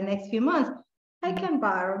that over the next few months, I can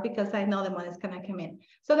borrow because I know the money is going to come in.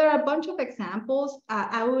 So there are a bunch of examples.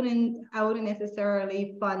 I wouldn't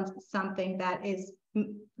necessarily fund something that is,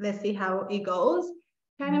 let's see how it goes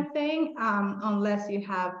kind of thing, unless you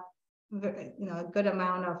have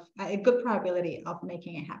a good probability of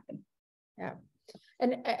making it happen. Yeah.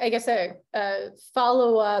 And I guess a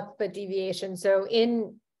follow-up, but deviation. So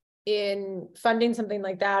in funding something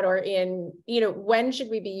like that, or when should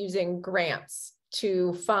we be using grants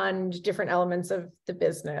to fund different elements of the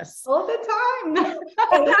business? All the time.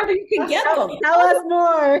 Whenever you can get them. Tell us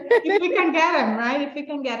more. If we can get them, right? If we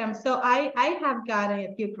can get them. So I have gotten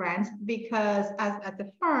a few grants because as a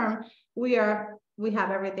firm, we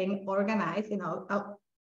have everything organized.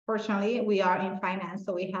 Fortunately, we are in finance,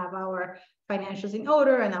 so we have our financials in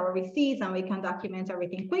order and our receipts, and we can document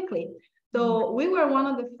everything quickly. So we were one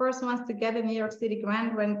of the first ones to get a New York City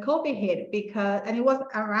grant when COVID hit, and it was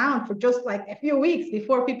around for just like a few weeks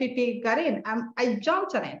before PPP got in. I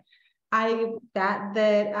jumped on it.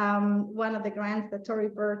 One of the grants that Tory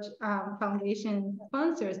Burch Foundation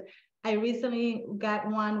sponsors, I recently got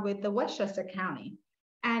one with the Westchester County.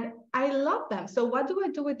 And I love them. So what do I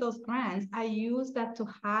do with those grants? I use that to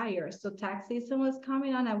hire. So tax season was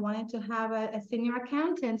coming on. I wanted to have a senior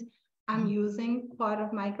accountant. I'm using part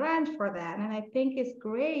of my grant for that. And I think it's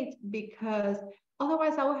great because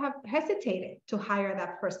otherwise I would have hesitated to hire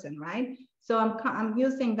that person, right? So I'm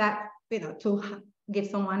using that, to give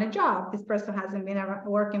someone a job. This person hasn't been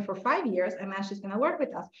working for 5 years, and now she's going to work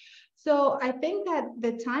with us. So I think that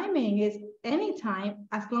the timing is anytime,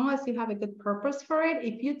 as long as you have a good purpose for it.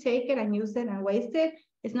 If you take it and use it and waste it,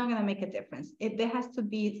 it's not going to make a difference. There has to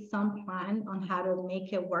be some plan on how to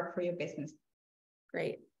make it work for your business.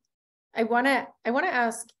 Great. I want to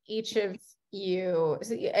ask each of you,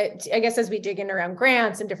 I guess, as we dig in around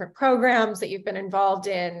grants and different programs that you've been involved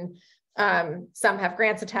in, some have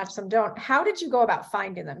grants attached, some don't. How did you go about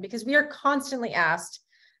finding them? Because we are constantly asked,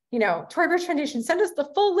 Tory Burch Foundation, send us the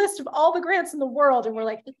full list of all the grants in the world. And we're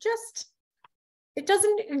like, it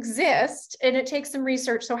doesn't exist, and it takes some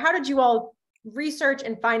research. So how did you all research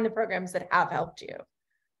and find the programs that have helped you?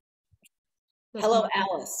 Hello,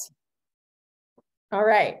 Alice. All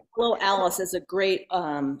right. Hello, Alice is a great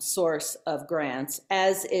source of grants,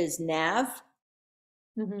 as is NAV,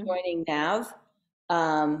 joining NAV.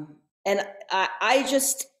 And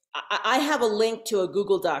I have a link to a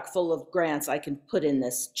Google Doc full of grants I can put in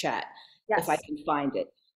this chat, if I can find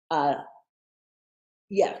it.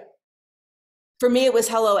 Yeah. For me, it was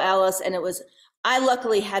Hello, Alice. And I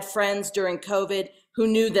luckily had friends during COVID who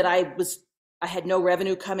knew that I had no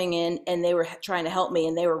revenue coming in, and they were trying to help me,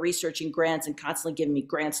 and they were researching grants and constantly giving me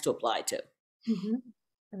grants to apply to.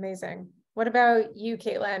 Amazing. What about you,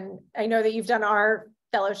 Caitlin? I know that you've done our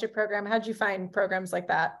fellowship program. How'd you find programs like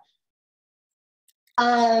that?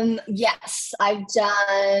 Yes, I've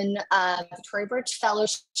done the Tory Burch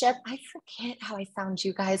Fellowship. I forget how I found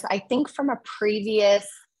you guys. I think from a previous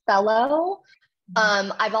fellow.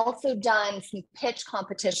 I've also done some pitch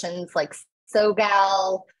competitions like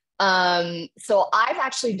SoGal. So I've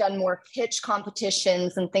actually done more pitch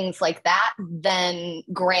competitions and things like that than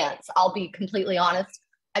grants. I'll be completely honest.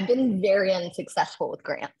 I've been very unsuccessful with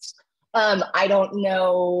grants. I don't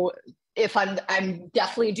know if I'm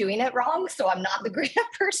definitely doing it wrong, so I'm not the grant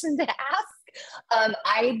person to ask.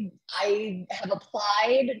 I have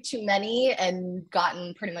applied to many and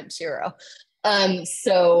gotten pretty much zero.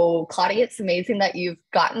 So Claudia, it's amazing that you've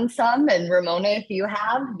gotten some, and Ramona, if you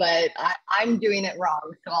have, but I'm doing it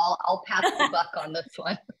wrong. So I'll pass the buck on this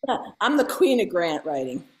one. I'm the queen of grant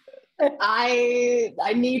writing. I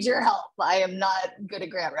need your help. I am not good at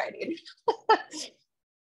grant writing.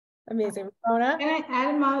 Amazing. Ramona? Can I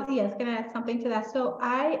add, Molly? Yes, can I add something to that? So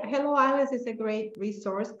Hello Alice is a great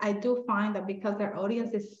resource. I do find that because their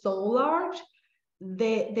audience is so large,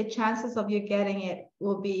 the chances of you getting it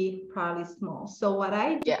will be probably small. So what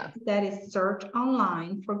I do that is search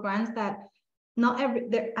online for grants that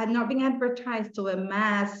they're not being advertised to a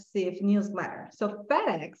massive newsletter. So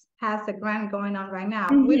FedEx has a grant going on right now.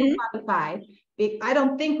 We don't qualify. I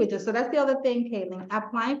don't think we do. So that's the other thing, Caitlin,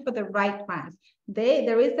 applying for the right grants.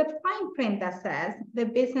 There is a fine print that says the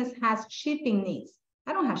business has shipping needs.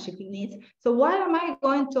 I don't have shipping needs. So why am I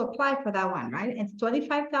going to apply for that one, right? It's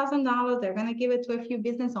 $25,000. They're going to give it to a few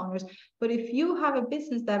business owners. But if you have a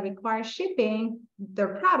business that requires shipping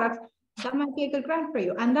their products, that might be a good grant for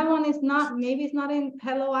you. And that one is not, maybe it's not in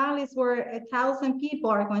Hello Alice where 1,000 people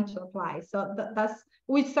are going to apply. So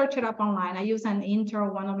we search it up online. I use an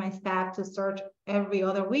intern, one of my staff, to search every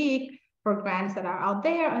other week for grants that are out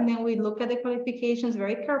there. And then we look at the qualifications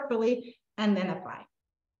very carefully and then apply.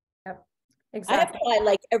 Yep, exactly. I apply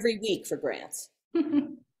like every week for grants.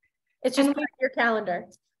 It's just your calendar.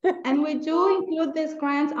 And we do include these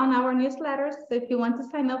grants on our newsletters. So if you want to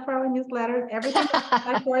sign up for our newsletters, everything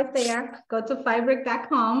that's right there, go to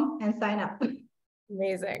FiBrick.com and sign up.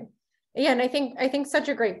 Amazing. Yeah, and I think such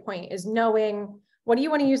a great point is knowing what do you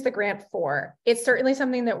want to use the grant for. It's certainly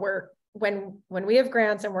something that when we have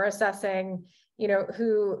grants and we're assessing,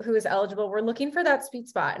 who is eligible, we're looking for that sweet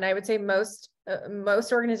spot. And I would say most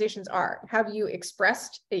organizations are. Have you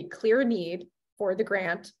expressed a clear need for the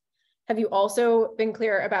grant? Have you also been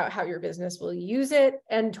clear about how your business will use it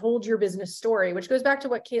and told your business story, which goes back to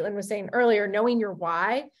what Caitlin was saying earlier, knowing your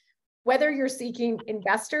why, whether you're seeking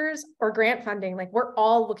investors or grant funding, like we're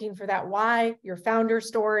all looking for that why, your founder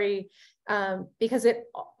story, because it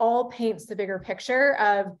all paints the bigger picture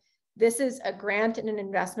of this is a grant and an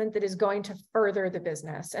investment that is going to further the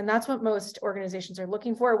business. And that's what most organizations are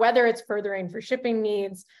looking for, whether it's furthering for shipping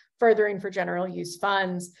needs, furthering for general use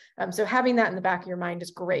funds. So having that in the back of your mind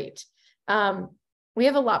is great. We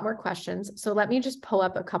have a lot more questions, so let me just pull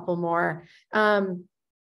up a couple more. I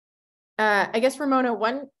guess, Ramona,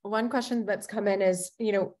 one question that's come in is,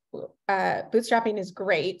 bootstrapping is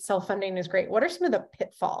great, self-funding is great. What are some of the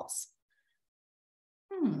pitfalls?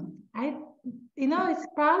 It's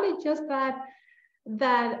probably just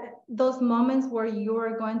that those moments where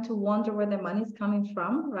you're going to wonder where the money's coming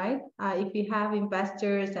from, right? If you have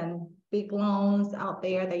investors and big loans out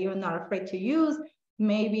there that you're not afraid to use,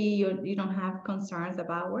 maybe you don't have concerns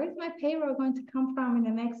about where's my payroll going to come from in the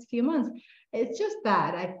next few months. It's just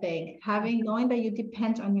that, I think, knowing that you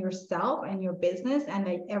depend on yourself and your business and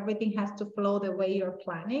that everything has to flow the way you're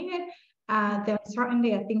planning it, then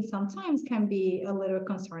certainly I think sometimes can be a little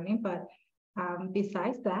concerning, but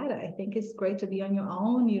besides that, I think it's great to be on your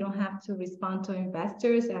own. You don't have to respond to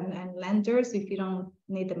investors and lenders if you don't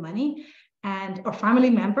need the money, or family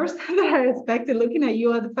members that are expected looking at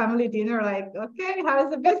you at the family dinner like, okay, how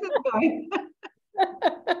is the business going?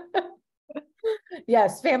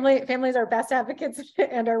 Yes, families are best advocates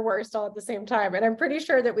and our worst all at the same time. And I'm pretty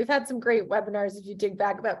sure that we've had some great webinars, if you dig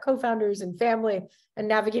back, about co-founders and family and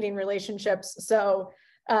navigating relationships. So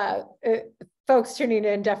folks tuning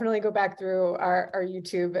in, definitely go back through our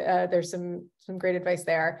YouTube. There's some great advice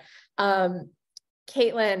there.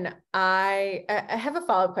 Caitlin, I have a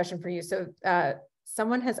follow-up question for you. So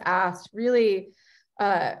someone has asked, really,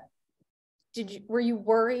 were you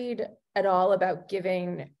worried at all about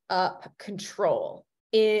giving up control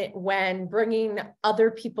when bringing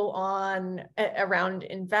other people on around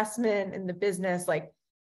investment in the business? Like,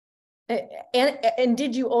 and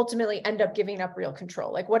did you ultimately end up giving up real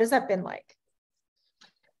control? Like, what has that been like?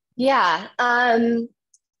 Yeah,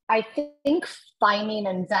 I think finding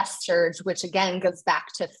investors, which again goes back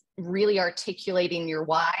to really articulating your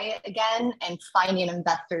why again, and finding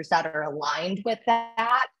investors that are aligned with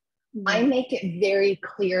that. I make it very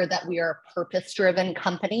clear that we are a purpose-driven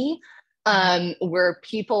company. We're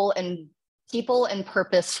people and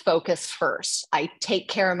purpose focus first. I take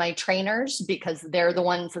care of my trainers because they're the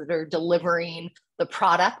ones that are delivering the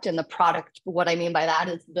product, and the product, what I mean by that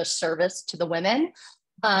is the service to the women.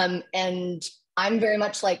 And I'm very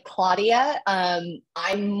much like Claudia.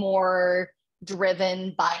 I'm more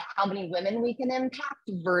driven by how many women we can impact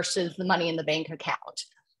versus the money in the bank account.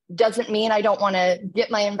 Doesn't mean I don't want to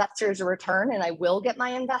get my investors a return, and I will get my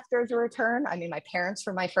investors a return. I mean, my parents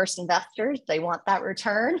were my first investors. They want that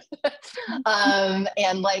return.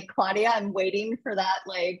 And like Claudia, I'm waiting for that,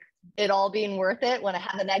 like it all being worth it when I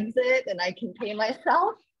have an exit and I can pay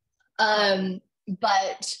myself.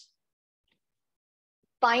 But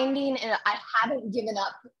finding, and I haven't given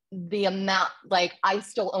up the amount, like I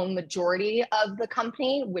still own majority of the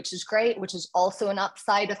company, which is great, which is also an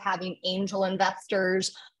upside of having angel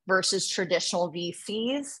investors versus traditional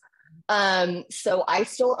VCs. So I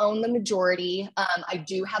still own the majority. I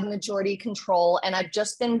do have majority control, and I've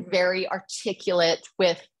just been very articulate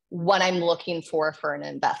with what I'm looking for an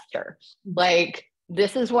investor. Like,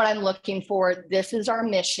 this is what I'm looking for. This is our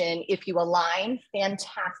mission. If you align,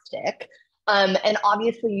 fantastic. And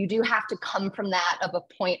obviously you do have to come from that of a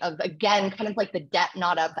point of, again, kind of like the debt,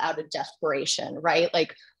 not out of desperation, right?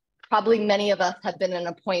 Like, probably many of us have been in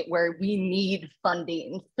a point where we need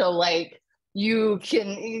funding. So like you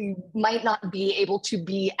might not be able to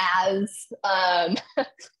be as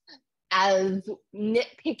as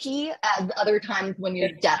nitpicky as other times when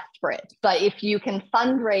you're desperate. But if you can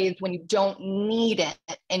fundraise when you don't need it,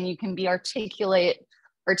 and you can be articulate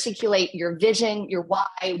your vision, your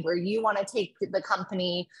why, where you want to take the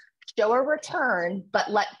company, show a return,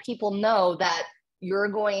 but let people know that you're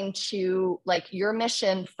going to, like, your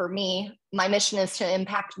mission. For me, my mission is to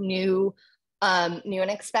impact new and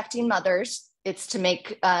expecting mothers. It's to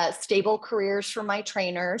make stable careers for my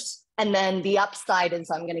trainers. And then the upside is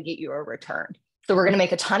I'm going to get you a return. So we're going to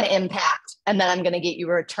make a ton of impact, and then I'm going to get you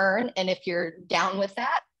a return. And if you're down with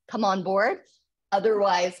that, come on board.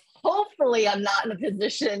 Otherwise, hopefully I am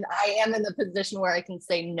in the position where I can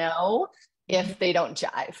say no if they don't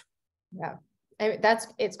jive. Yeah.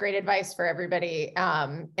 It's great advice for everybody.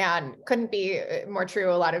 And couldn't be more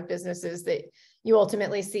true. A lot of businesses that you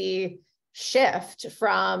ultimately see shift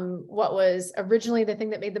from what was originally the thing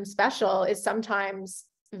that made them special is sometimes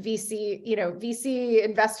VC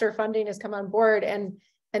investor funding has come on board, and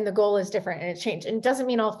the goal is different and it's changed. And it doesn't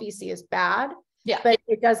mean all VC is bad, but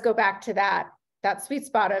it does go back to that sweet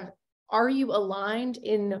spot of, are you aligned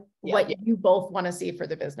in what you both want to see for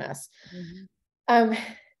the business? Mm-hmm.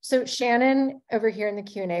 So Shannon over here in the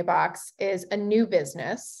Q&A box is a new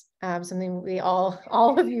business, something we all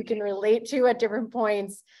of you can relate to at different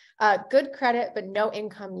points. Good credit, but no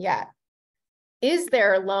income yet. Is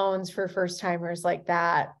there loans for first timers like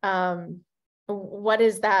that? What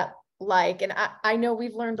is that like? And I know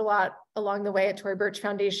we've learned a lot along the way at Tory Burch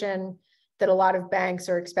Foundation that a lot of banks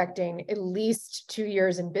are expecting at least 2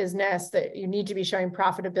 years in business, that you need to be showing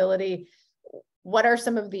profitability. What are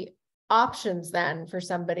some of the options then for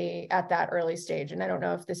somebody at that early stage? And I don't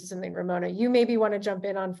know if this is something, Ramona, you maybe want to jump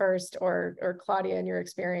in on first, or Claudia, in your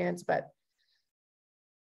experience, but.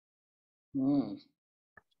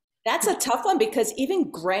 That's a tough one, because even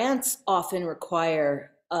grants often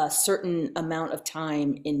require a certain amount of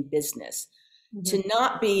time in business. To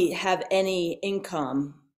not have any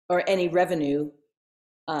income or any revenue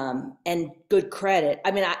and good credit.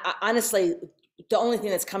 I mean, I honestly, the only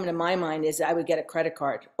thing that's coming to my mind is I would get a credit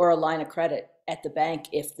card or a line of credit at the bank,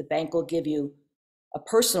 if the bank will give you a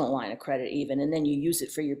personal line of credit even, and then you use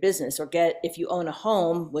it for your business. Or if you own a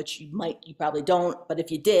home, which you probably don't, but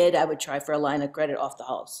if you did, I would try for a line of credit off the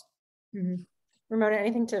house. Mm-hmm. Ramona,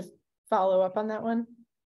 anything to follow up on that one?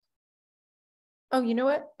 Oh, you know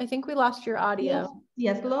what? I think we lost your audio.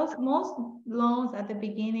 Yes, most loans at the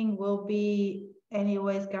beginning will be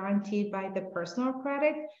anyways guaranteed by the personal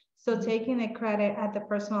credit. So taking a credit at the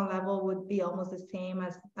personal level would be almost the same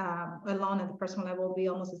as a loan at the personal level will be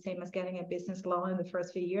almost the same as getting a business loan in the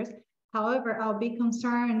first few years. However, I'll be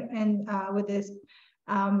concerned with this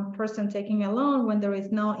person taking a loan when there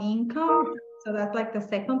is no income. So that's like the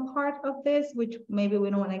second part of this, which maybe we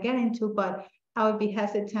don't want to get into, but I would be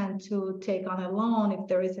hesitant to take on a loan if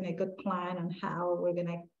there isn't a good plan on how we're going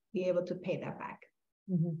to be able to pay that back.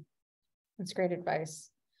 Mm-hmm. That's great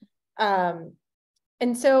advice.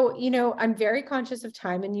 And so, I'm very conscious of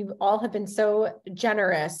time, and you all have been so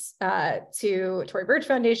generous to Tory Burch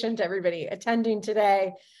Foundation, to everybody attending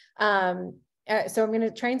today. So I'm going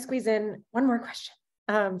to try and squeeze in one more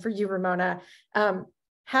question for you, Ramona.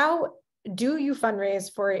 How do you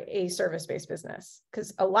fundraise for a service-based business?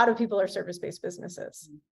 Because a lot of people are service-based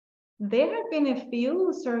businesses. there have been a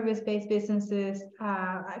few service-based businesses,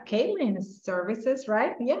 Caitlin's services,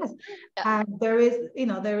 right? Yes. Yeah. There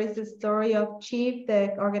is the story of Chief,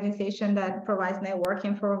 the organization that provides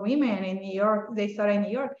networking for women in New York. They started in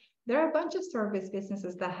New York. There are a bunch of service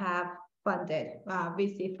businesses that have funded,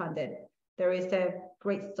 VC funded. There is a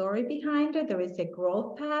great story behind it. There is a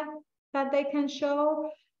growth path that they can show.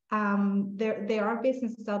 There are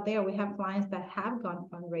businesses out there. We have clients that have gone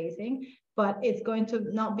fundraising, but it's going to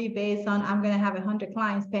not be based on, I'm going to have 100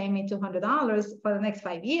 clients paying me $200 for the next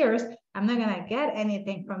 5 years. I'm not going to get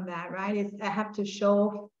anything from that, right? I have to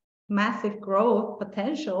show massive growth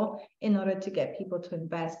potential in order to get people to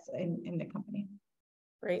invest in the company.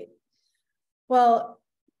 Great. Well,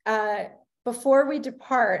 before we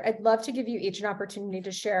depart, I'd love to give you each an opportunity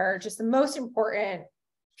to share just the most important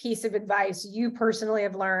piece of advice you personally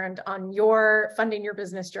have learned on your funding your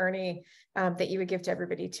business journey that you would give to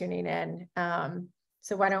everybody tuning in.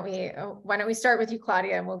 So why don't we start with you,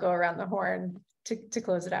 Claudia, and we'll go around the horn to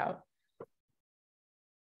close it out.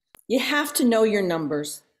 You have to know your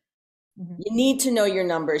numbers. Mm-hmm. You need to know your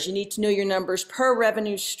numbers. You need to know your numbers per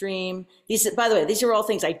revenue stream. By the way, these are all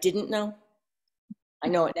things I didn't know. I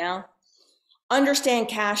know it now. Understand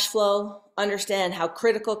cash flow, understand how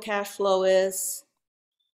critical cash flow is,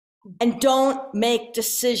 and don't make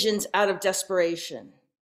decisions out of desperation.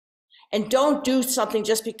 And don't do something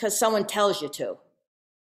just because someone tells you to.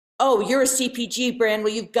 Oh, you're a CPG brand,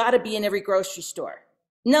 well, you've got to be in every grocery store.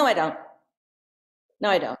 No, I don't. No,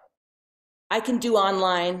 I don't. I can do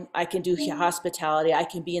online, I can do hospitality, I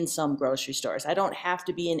can be in some grocery stores. I don't have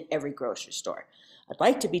to be in every grocery store. I'd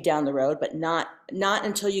like to be down the road, but not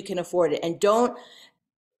until you can afford it. And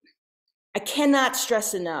I cannot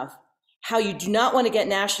stress enough how you do not want to get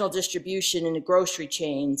national distribution in the grocery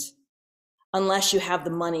chains unless you have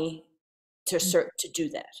the money to do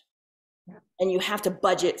that. Yeah. And you have to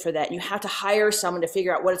budget for that. And you have to hire someone to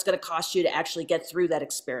figure out what it's going to cost you to actually get through that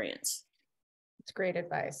experience. It's great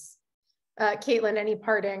advice. Caitlin, any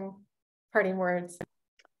parting words?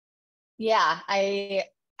 Yeah, I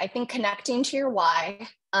think connecting to your why.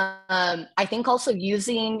 I think also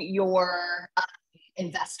using your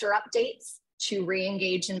investor updates to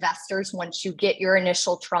re-engage investors once you get your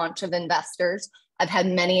initial tranche of investors. I've had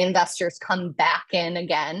many investors come back in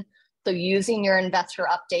again. So using your investor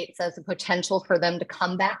updates as a potential for them to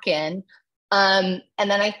come back in. And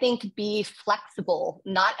then I think be flexible.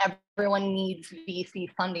 Not everyone needs VC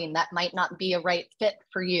funding. That might not be a right fit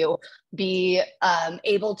for you. Be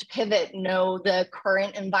able to pivot, know the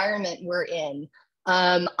current environment we're in.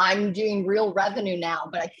 I'm doing real revenue now,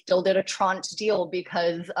 but I still did a tranche deal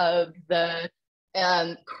because of the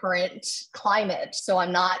current climate. So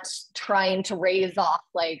I'm not trying to raise off,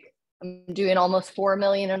 like I'm doing almost 4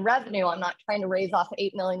 million in revenue. I'm not trying to raise off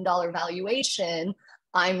 $8 million valuation.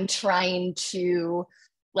 I'm trying to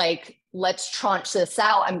let's tranche this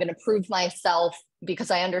out. I'm going to prove myself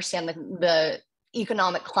because I understand the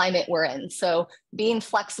economic climate we're in. So being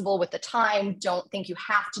flexible with the time, don't think you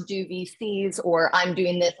have to do VCs or I'm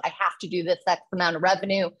doing this, I have to do this X amount of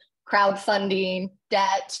revenue, crowdfunding,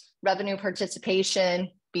 debt, revenue participation,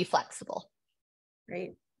 be flexible.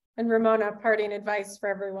 Great. And Ramona, parting advice for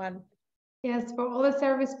everyone. Yes, for all the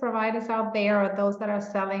service providers out there or those that are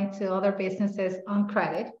selling to other businesses on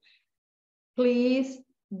credit, please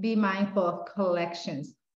be mindful of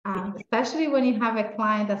collections, especially when you have a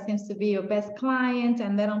client that seems to be your best client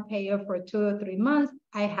and they don't pay you for 2 or 3 months.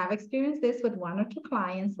 I have experienced this with 1 or 2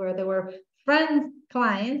 clients where there were friends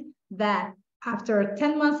clients that after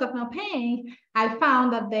 10 months of not paying, I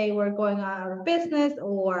found that they were going out of business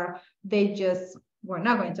or they just were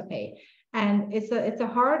not going to pay. And it's a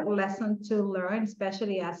hard lesson to learn,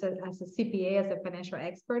 especially as a CPA, as a financial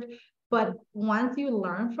expert. But once you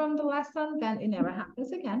learn from the lesson, then it never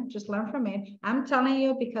happens again. Just learn from it. I'm telling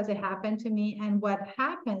you because it happened to me. And what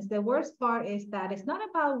happens, the worst part is that it's not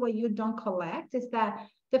about what you don't collect. It's that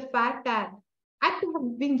the fact that I could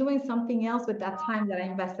have been doing something else with that time that I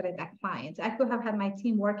invested in that client. I could have had my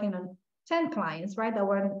team working on 10 clients, right, that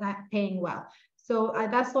were not paying well. So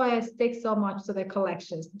that's why I stick so much to the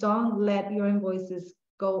collections. Don't let your invoices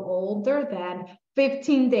go older than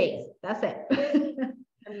 15 days. That's it.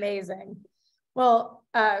 Amazing. Well,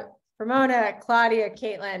 Ramona, Claudia,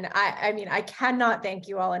 Caitlin, I mean, I cannot thank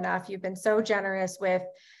you all enough. You've been so generous with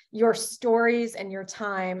your stories and your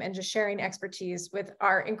time and just sharing expertise with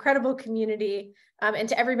our incredible community. And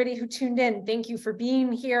to everybody who tuned in, thank you for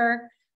being here.